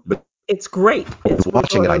don't, but it's great. It's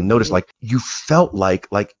watching it, I noticed you felt like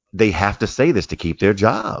they have to say this to keep their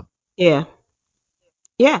job. Yeah.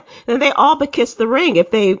 Yeah, and they all but kissed the ring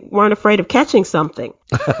if they weren't afraid of catching something.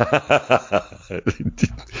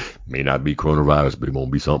 May not be coronavirus, but it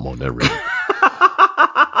won't be something on that ring.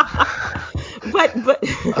 But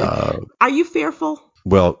are you fearful?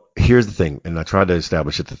 Well, here's the thing, and I tried to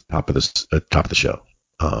establish at the top of the show.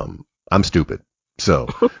 I'm stupid, so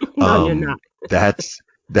no, you're not. That's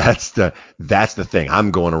the thing.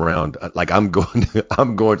 I'm going around I'm going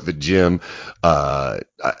to the gym.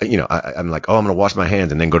 I'm like, oh, I'm gonna wash my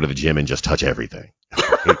hands and then go to the gym and just touch everything.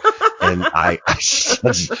 And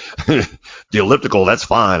the elliptical, that's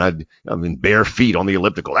fine. I'm in bare feet on the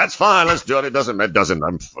elliptical. That's fine. Let's do it. It doesn't. I'm going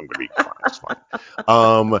to be fine. It's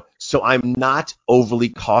fine. So I'm not overly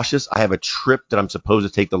cautious. I have a trip that I'm supposed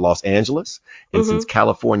to take to Los Angeles. And since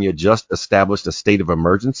California just established a state of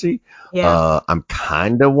emergency, I'm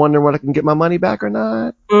kind of wondering whether I can get my money back or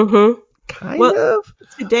not. Mm-hmm. Kind of.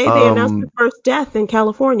 Today they announced the first death in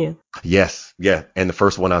California. Yes, yeah, and the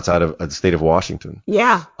first one outside of the state of Washington.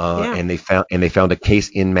 Yeah, And they found a case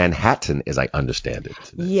in Manhattan, as I understand it.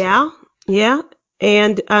 Yeah.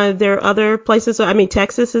 And there are other places. I mean,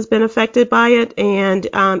 Texas has been affected by it, and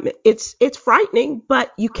it's frightening,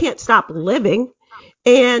 but you can't stop living.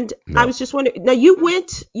 And no. I was just wondering. Now you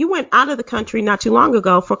went out of the country not too long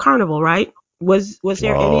ago for Carnival, right? Was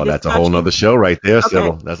there any discussion? That's a whole nother show right there,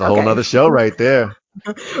 Sybil. That's a whole nother show right there.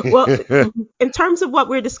 Well, in terms of what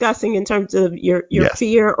we're discussing, in terms of your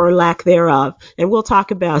fear or lack thereof, and we'll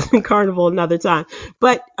talk about Carnival another time.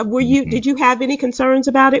 But did you have any concerns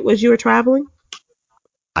about it as you were traveling?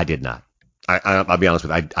 I did not. I'll be honest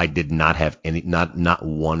with you. I did not have any, not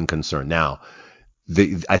one concern. Now,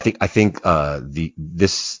 I think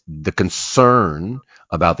the concern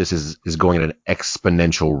about this is going at an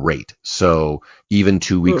exponential rate. So even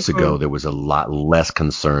 2 weeks ago, there was a lot less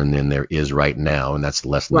concern than there is right now, and that's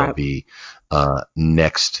less than there'll be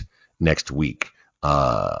next week.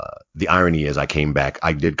 The irony is, I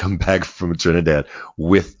did come back from Trinidad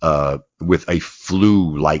with a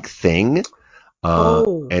flu-like thing,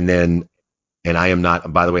 and then and I am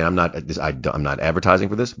not, by the way, I'm not advertising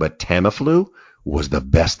for this, but Tamiflu was the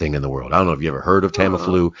best thing in the world. I don't know if you ever heard of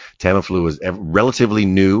Tamiflu. Tamiflu is relatively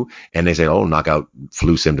new, and they say, oh, knock out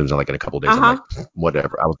flu symptoms in like in a couple of days. I'm like,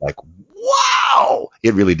 whatever. I was like, wow,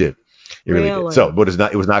 it really did. It really did. So, but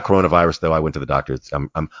it was not coronavirus though. I went to the doctor.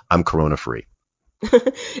 I'm corona free.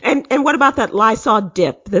 And what about that Lysol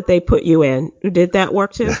dip that they put you in? Did that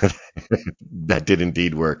work too? That did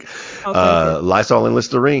indeed work. Okay, Lysol and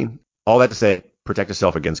Listerine. All that to say, protect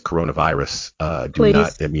yourself against coronavirus.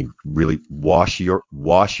 Please. Really wash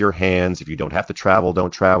your hands. If you don't have to travel,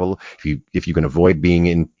 don't travel. If you can avoid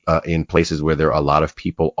being in places where there are a lot of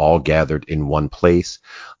people all gathered in one place,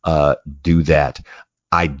 do that.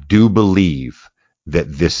 I do believe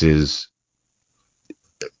that this is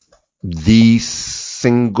the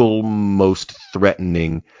single most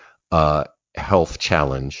threatening health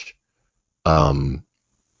challenge that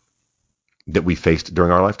we faced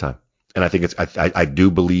during our lifetime. And I think I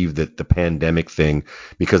do believe that the pandemic thing,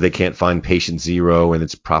 because they can't find patient zero and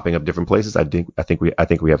it's propping up different places, I think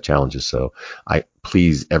we have challenges. So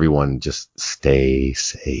please, everyone, just stay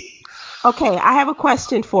safe. Okay, I have a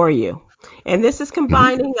question for you. And this is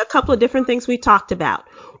combining a couple of different things we talked about.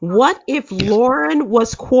 What if Lauren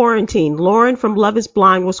was quarantined? Lauren from Love is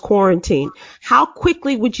Blind was quarantined. How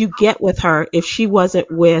quickly would you get with her if she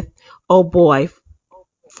wasn't with, oh boy,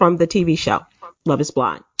 from the TV show, Love is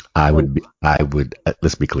Blind?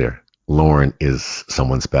 Let's be clear. Lauren is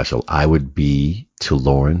someone special. I would be to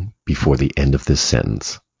Lauren before the end of this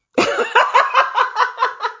sentence.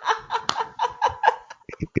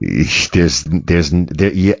 Yo,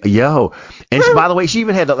 and by the way, she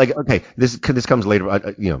even had this comes later.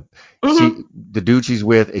 The dude she's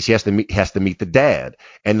with, she has to meet the dad,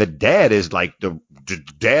 and the dad is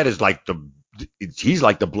he's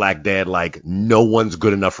like the black dad, like no one's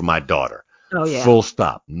good enough for my daughter. Oh yeah. Full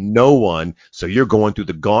stop. No one. So you're going through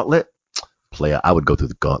the gauntlet, player. I would go through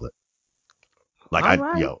the gauntlet.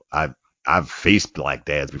 I've faced black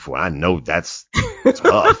dads before. I know that's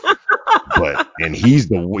tough. And he's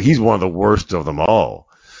one of the worst of them all.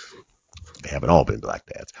 They haven't all been black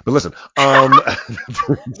dads. But listen,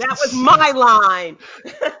 that was my line.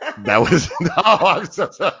 That was I'm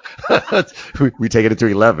so sorry. We taking it to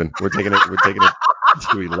 11. We're taking it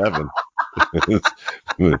to 11.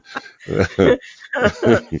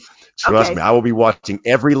 Trust me, I will be watching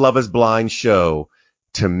every Love is Blind show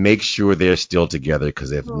to make sure they're still together,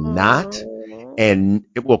 because if not, and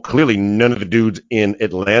clearly none of the dudes in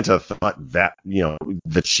Atlanta thought that,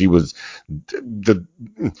 that she was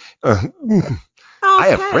I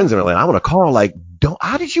have friends in Atlanta. I want to call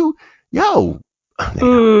how did you,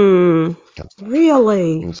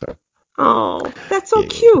 really? I'm sorry. Oh, that's so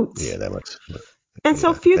cute. Yeah, that much. And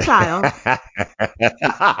so futile.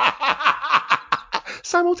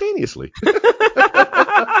 Simultaneously. And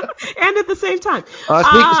at the same time.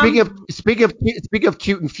 Speaking of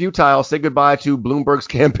cute and futile, say goodbye to Bloomberg's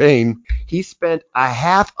campaign. He spent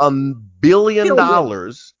 $500 million.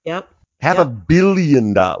 Yep. $500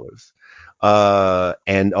 million.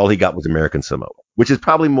 And all he got was American Samoa, which is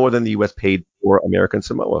probably more than the U.S. paid for American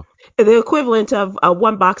Samoa. The equivalent of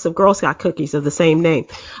one box of Girl Scout cookies of the same name.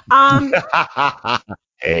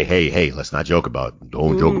 Hey, let's not joke about it.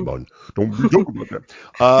 Don't joke about it. Don't joke about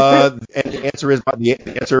that. And the answer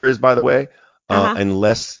is, by the way,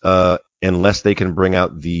 unless they can bring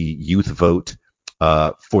out the youth vote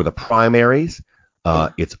for the primaries,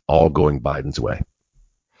 it's all going Biden's way.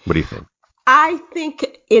 What do you think? I think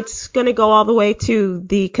it's going to go all the way to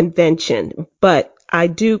the convention, but I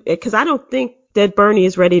don't think that Bernie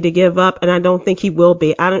is ready to give up, and I don't think he will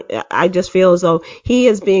be. I just feel as though he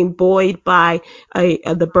is being buoyed by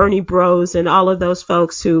the Bernie Bros and all of those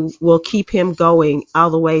folks who will keep him going all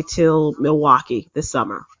the way till Milwaukee this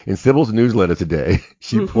summer. In Sybil's newsletter today,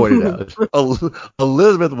 she pointed out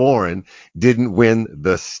Elizabeth Warren didn't win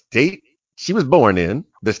the state she was born in,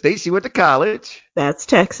 the state she went to college. That's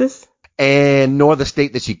Texas. And nor the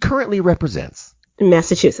state that she currently represents.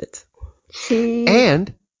 Massachusetts.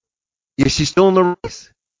 And is she still in the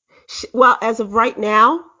race? Well, as of right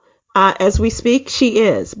now, as we speak, she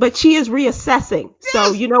is. But she is reassessing. Yes.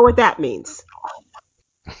 So you know what that means.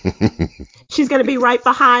 She's going to be right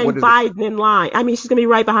behind Biden in line. I mean, she's going to be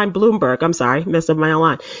right behind Bloomberg. I'm sorry, messed up my own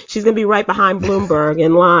line. She's going to be right behind Bloomberg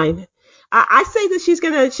in line. I say that she's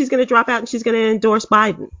going to drop out and she's going to endorse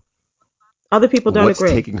Biden. Other people don't agree.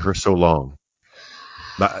 What's taking her so long?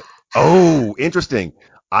 Oh, interesting.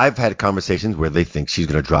 I've had conversations where they think she's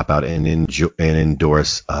going to drop out and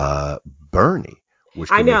endorse Bernie,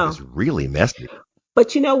 which is really messy.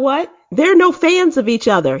 But you know what? They're no fans of each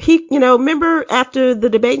other. Remember after the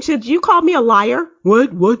debate, he said, "You called me a liar."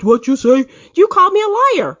 What you say? You called me a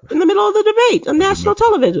liar in the middle of the debate on national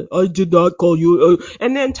television. I did not call you.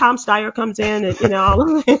 And then Tom Steyer comes in and,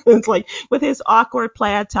 it's like with his awkward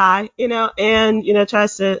plaid tie, and,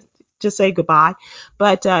 tries to just say goodbye.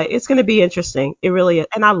 But it's going to be interesting. It really is.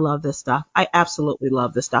 And I love this stuff. I absolutely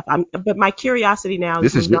love this stuff. But my curiosity now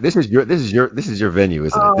is this is your venue,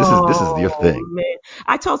 isn't it? This is your thing. Man.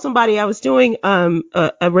 I told somebody I was doing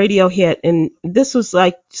a radio hit, and this was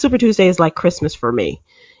like Super Tuesday is like Christmas for me,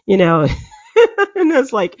 and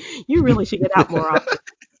it's like you really should get out more often.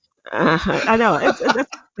 I know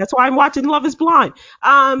that's why I'm watching Love Is Blind.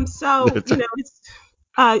 It's.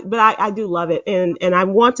 But I do love it, and I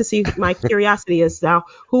want to see. My curiosity is now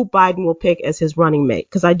who Biden will pick as his running mate,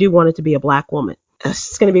 because I do want it to be a black woman.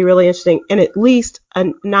 It's going to be really interesting, and at least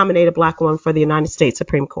nominate a black woman for the United States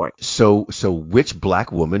Supreme Court. So which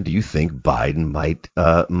black woman do you think Biden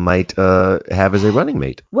might have as a running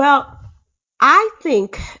mate? Well, I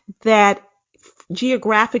think that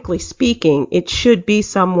geographically speaking, it should be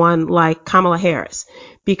someone like Kamala Harris,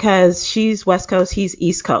 because she's West Coast, he's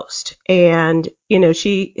East Coast, and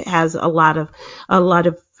she has a lot of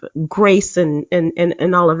grace and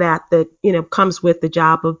all of that comes with the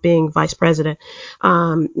job of being vice president,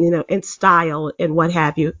 and style and what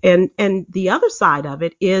have you. And the other side of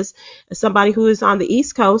it is somebody who is on the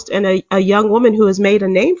East Coast and a young woman who has made a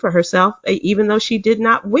name for herself, even though she did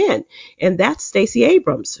not win. And that's Stacey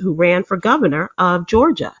Abrams, who ran for governor of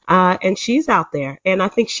Georgia. And she's out there. And I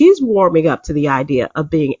think she's warming up to the idea of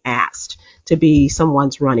being asked to be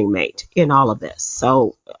someone's running mate in all of this.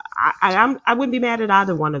 So I wouldn't be mad at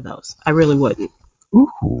either one of those. I really wouldn't.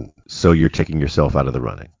 Ooh. So you're taking yourself out of the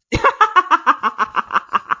running.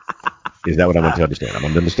 Is that what I want to understand? I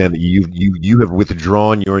want to understand that you have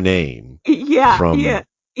withdrawn your name. From Mr.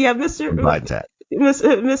 Biden's hat.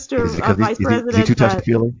 Mr. Vice President. Is he too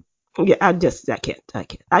touchy-feely? Yeah, I can't.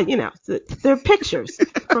 They're pictures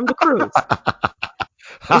from the cruise.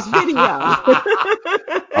 It's video.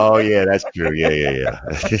 Oh yeah, that's true. Yeah.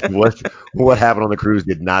 What happened on the cruise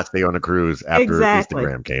did not stay on the cruise after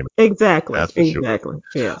Instagram came. Exactly. That's for sure. Exactly.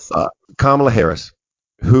 Yes. Kamala Harris,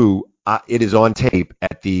 who it is on tape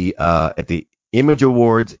at the Image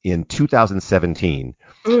Awards in 2017,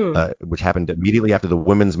 which happened immediately after the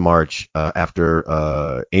Women's March,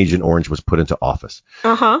 after Agent Orange was put into office.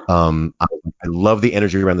 I love the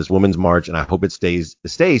energy around this Women's March, and I hope it stays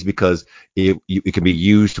because it can be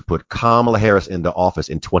used to put Kamala Harris into office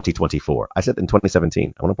in 2024. I said in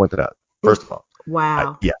 2017. I want to point that out. First of all.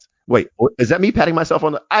 Wow. Yes. Wait, is that me patting myself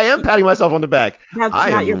on the? I am patting myself on the back. That's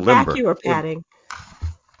not your back you were patting.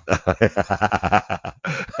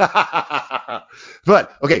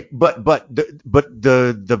 But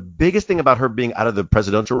the biggest thing about her being out of the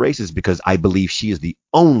presidential race is because I believe she is the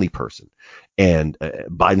only person, and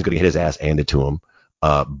Biden's going to get his ass handed to him.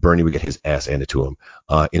 Bernie would get his ass handed to him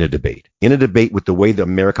in a debate. In a debate with the way that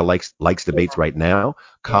America likes debates right now,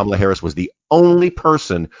 Kamala Harris was the only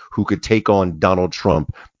person who could take on Donald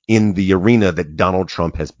Trump in the arena that Donald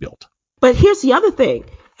Trump has built. But here's the other thing.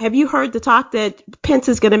 Have you heard the talk that Pence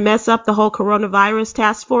is going to mess up the whole coronavirus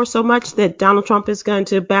task force so much that Donald Trump is going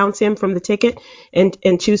to bounce him from the ticket and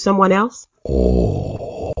choose someone else?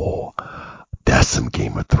 Oh, that's some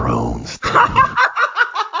Game of Thrones. By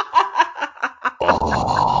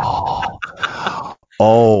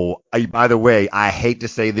the way, I hate to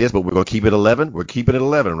say this, but we're going to keep it 11. We're keeping it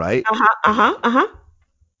 11, right?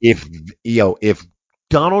 If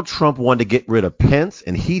Donald Trump wanted to get rid of Pence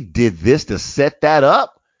and he did this to set that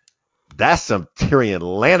up, that's some Tyrion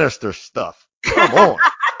Lannister stuff. Come on.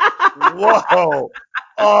 Whoa.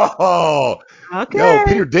 Oh. Okay. Yo,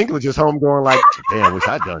 Peter Dinklage is home going like, damn, wish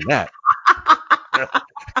I'd done that.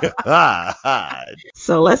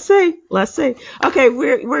 So let's see. Okay,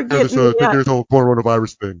 we're getting this whole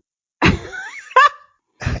coronavirus thing.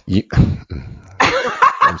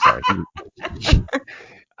 I'm sorry.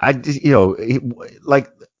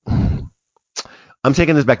 I'm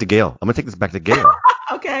taking this back to Gail. I'm gonna take this back to Gail.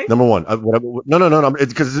 Okay. Number one. No.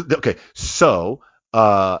 It's because okay. So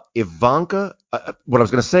Ivanka. What I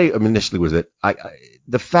was gonna say initially was that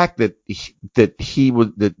the fact that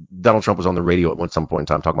Donald Trump was on the radio at some point in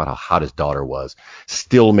time talking about how hot his daughter was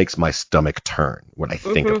still makes my stomach turn when I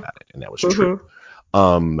think about it, and that was true.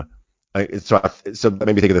 So that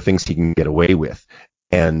made me think of the things he can get away with.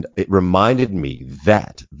 And it reminded me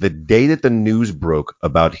that the day that the news broke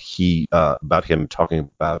about him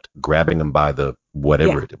talking about grabbing him by the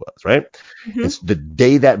whatever it was, right? It's the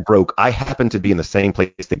day that broke. I happened to be in the same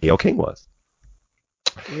place that Gayle King was.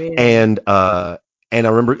 Really? And And I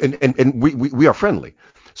remember, and we are friendly.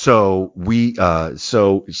 So we had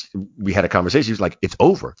a conversation. She was like, "It's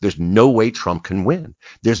over. There's no way Trump can win.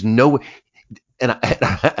 There's no way." And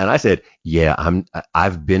I said, "Yeah,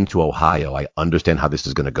 I've been to Ohio. I understand how this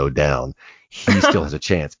is going to go down. He still has a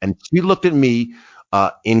chance." And she looked at me.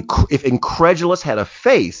 If incredulous had a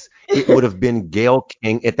face, it would have been Gayle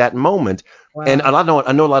King at that moment. Wow. And I know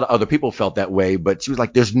a lot of other people felt that way, but she was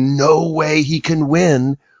like, "There's no way he can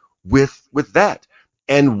win with that."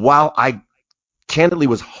 And while I candidly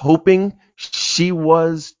was hoping she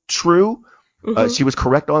was true, she was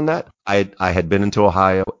correct on that. I had been into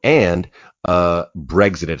Ohio, and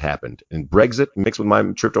Brexit had happened, and Brexit mixed with my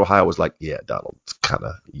trip to Ohio was like, yeah, Donald, it's kind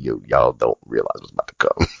of y'all don't realize what's about to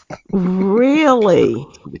come. Really?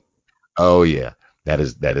 Oh yeah, that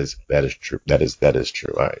is true. That is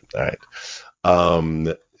true. All right.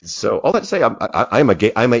 So all that to say, I'm a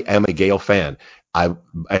Gayle fan.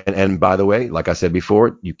 And by the way, like I said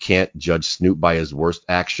before, you can't judge Snoop by his worst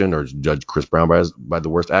action or judge Chris Brown by the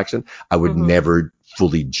worst action. I would never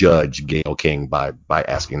fully judge Gayle King by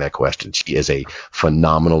asking that question. She is a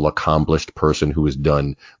phenomenal, accomplished person who has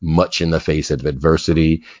done much in the face of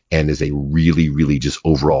adversity and is a really, really just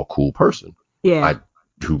overall cool person. Yeah.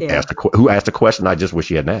 Who asked a question I just wish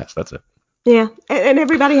he hadn't asked. That's it. Yeah. And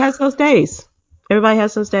everybody has those days.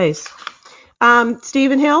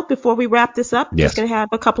 Stephen Hill, before we wrap this up, yes. Just going to have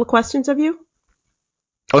a couple of questions of you.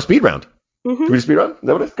 Oh, speed round. Can we do speed round? Is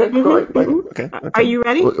that what it is? Okay, go right. Okay. Are you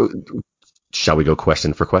ready? Shall we go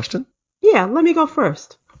question for question? Yeah, let me go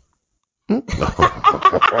first. I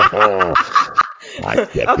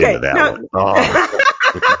get into that one.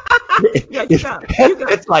 Yeah, you go.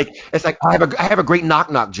 It's like I have a great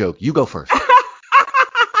knock joke. You go first.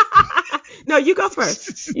 No, you go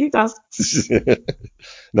first. You go.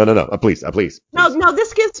 No. Please. No.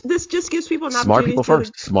 This just gives people an opportunity. Smart people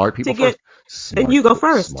first. Smart people first. And you go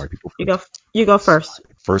first. Smart people first. You go first.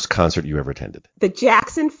 First concert you ever attended. The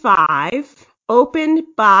Jackson 5, opened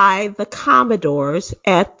by the Commodores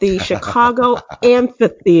at the Chicago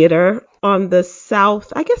Amphitheater on the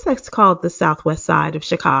south. I guess that's called the southwest side of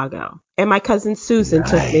Chicago. And my cousin Susan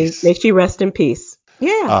took me. May she rest in peace.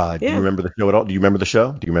 Yeah. Do you remember the show at all? Do you remember the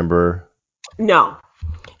show? Do you remember? No,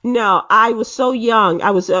 I was so young.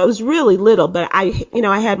 I was really little, but I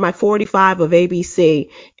had my 45 of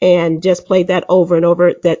ABC and just played that over and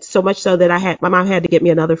over. That so much so that my mom had to get me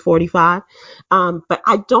another 45. But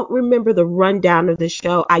I don't remember the rundown of the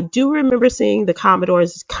show. I do remember seeing the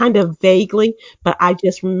Commodores kind of vaguely, but I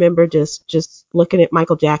just remember just looking at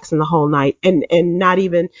Michael Jackson the whole night and not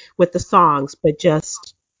even with the songs, but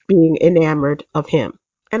just being enamored of him.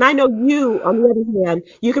 And I know you, on the other hand,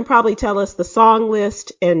 you can probably tell us the song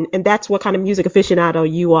list, and that's what kind of music aficionado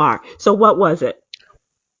you are. So what was it?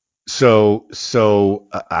 So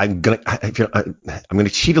I'm gonna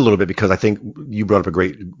cheat a little bit because I think you brought up a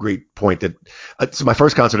great point that. So my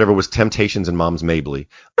first concert ever was Temptations and Mom's Mabley,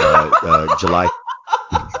 July.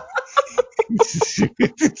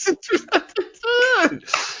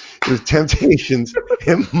 It was Temptations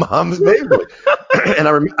and Mom's Mabley, and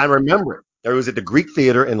I remember it. It was at the Greek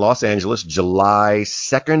Theater in Los Angeles, July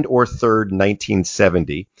 2nd or 3rd,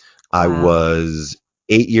 1970. I was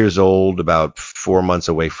 8 years old, about 4 months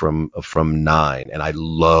away from 9, and I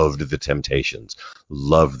loved the Temptations,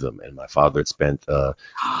 loved them. And my father had spent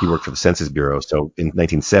he worked for the Census Bureau, so in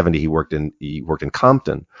 1970 he worked in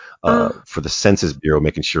Compton for the Census Bureau,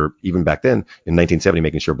 making sure, even back then in 1970,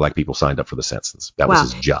 making sure black people signed up for the census. That was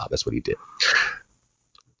his job. That's what he did.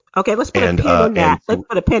 Okay, let's put a pin in that. Let's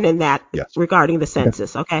put a pin in that regarding the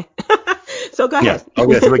census. Okay. So go ahead. So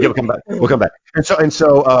we'll come back. We'll come back. And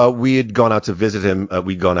so we had gone out to visit him.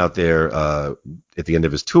 We'd gone out there at the end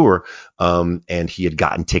of his tour, and he had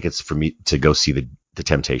gotten tickets for me to go see the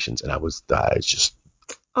Temptations, and I was just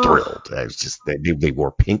thrilled. I was just they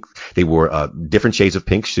wore pink. They wore different shades of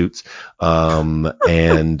pink suits, and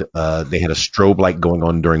they had a strobe light going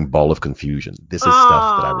on during Ball of Confusion. This is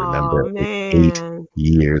stuff that I remember at 8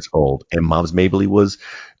 years old. And Mom's Mabley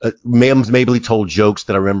told jokes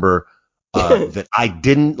that I remember that I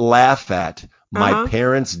didn't laugh at. My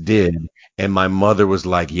parents did. And my mother was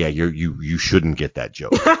like, "Yeah, you shouldn't get that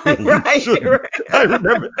joke." Right. I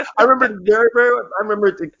remember it very, very well. I remember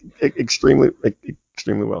it extremely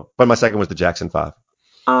well. But my second was the Jackson 5.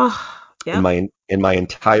 In my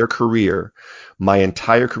entire career,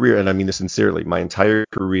 and I mean this sincerely, my entire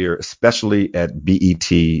career, especially at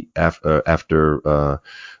BET after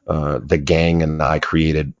the gang and I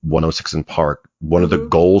created 106 in Park. One of the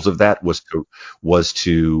goals of that was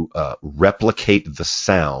to replicate the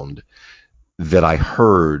sound that I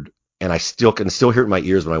heard, and I can still hear it in my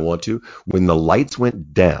ears when I want to. When the lights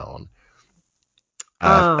went down,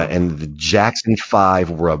 And the Jackson 5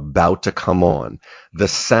 were about to come on. The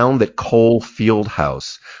sound that Cole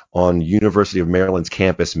Fieldhouse on University of Maryland's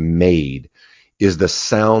campus made is the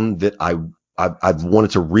sound that I've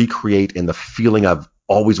wanted to recreate, and the feeling I've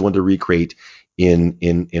always wanted to recreate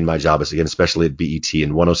in my job, again, especially at BET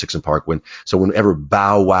and 106 in Park. Whenever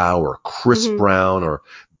Bow Wow or Chris Brown or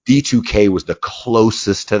B2K was the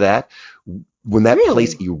closest to that, when that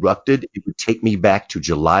place erupted, it would take me back to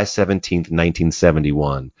July 17th,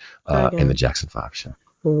 1971, and the Jackson 5 show.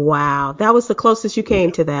 Wow. That was the closest you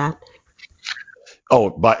came to that. Oh,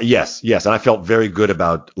 but yes. And I felt very good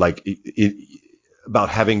about about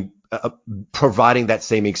having, providing that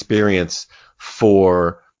same experience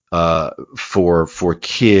for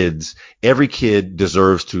kids. Every kid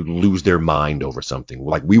deserves to lose their mind over something.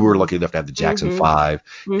 Like, we were lucky enough to have the Jackson 5.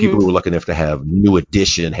 People who were lucky enough to have New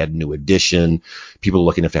Edition had New Edition. People were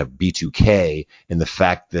lucky enough to have B2K. And the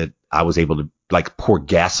fact that I was able to pour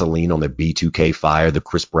gasoline on the B2K fire, the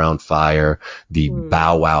Chris Brown fire, the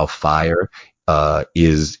Bow Wow fire, I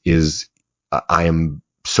am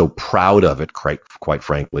so proud of it, quite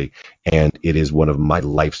frankly, and it is one of my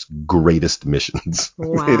life's greatest missions.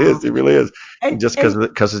 Wow. It really is, just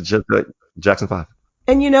because it's just Jackson 5.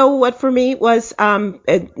 And you know what, for me, was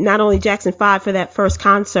not only Jackson 5 for that first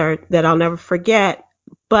concert that I'll never forget,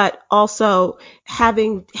 but also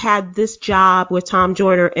having had this job with Tom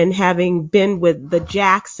Joyner and having been with the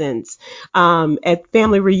Jacksons at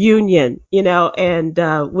family reunion, and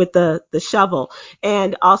with the shovel,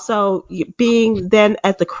 and also being then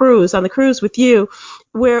on the cruise with you,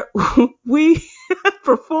 where we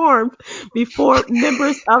performed before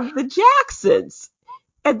members of the Jacksons,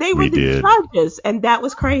 and they were the judges, and that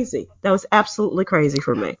was crazy. That was absolutely crazy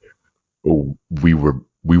for me. Oh, we were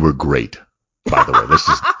great. By the way, let's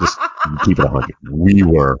just keep it 100. We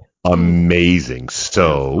were amazing.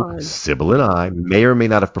 So Sybil and I may or may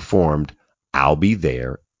not have performed. I'll be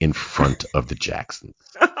there in front of the Jacksons.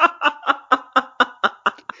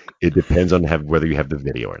 It depends on whether you have the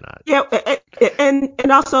video or not. Yeah,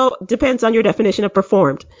 and also depends on your definition of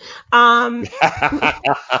performed. Best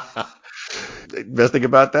thing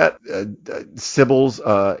about that, Sybil's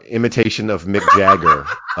imitation of Mick Jagger.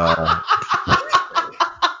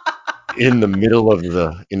 In the middle of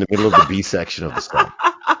the B section of the song,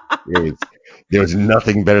 there was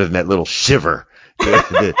nothing better than that little shiver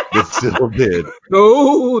that Sybil did.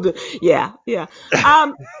 Gold. Yeah. In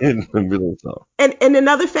the middle of the song. And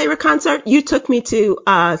another favorite concert, you took me to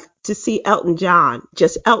see Elton John,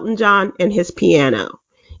 just Elton John and his piano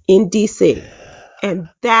in DC, and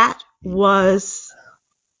that was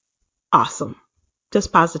awesome.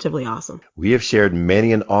 Just positively awesome. We have shared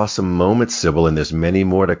many an awesome moment, Sybil, and there's many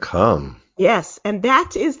more to come. Yes, and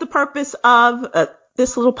that is the purpose of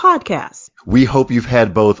this little podcast. We hope you've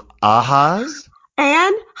had both ahas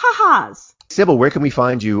and ha-has. Sybil, where can we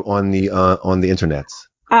find you on the internets?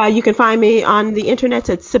 You can find me on the internets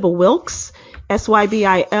at Sybil Wilkes,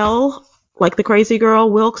 Sybil, like the crazy girl,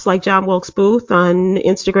 Wilkes, like John Wilkes Booth, on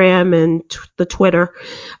Instagram and the Twitter,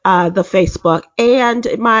 the Facebook, and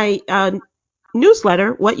my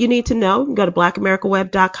newsletter, What You Need to Know. Go to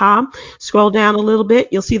blackamericaweb.com, scroll down a little bit,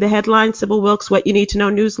 you'll see the headline, Sybil Wilkes, What You Need to Know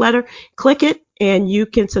newsletter. Click it and you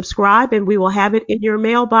can subscribe, and we will have it in your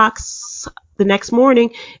mailbox the next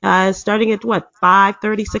morning, starting at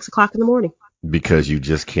 5:30, 6 o'clock in the morning. Because you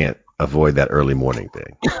just can't avoid that early morning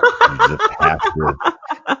thing. You just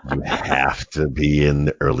have to be in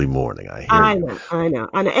the early morning. I know.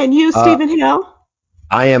 And you, Stephen Hill?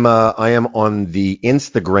 I am on the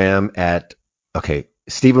Instagram at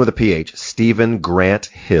Stephen with a PH, Stephen Grant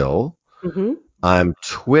Hill. Mm-hmm. I'm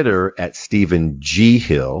Twitter at Stephen G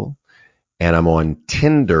Hill, and I'm on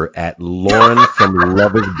Tinder at Lauren from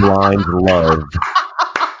Love Is Blind Love.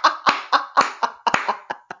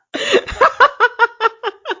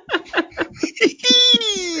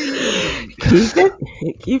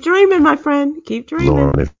 Keep dreaming, my friend. Keep dreaming.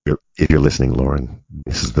 Lauren, if you're listening, Lauren,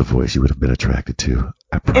 this is the voice you would have been attracted to.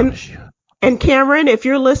 I promise you. And Cameron, if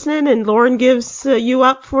you're listening and Lauren gives you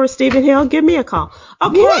up for Stephen Hill, give me a call.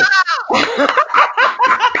 Okay. Wow.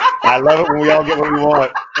 I love it when we all get what we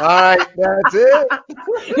want. All right, that's it.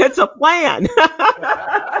 It's a plan.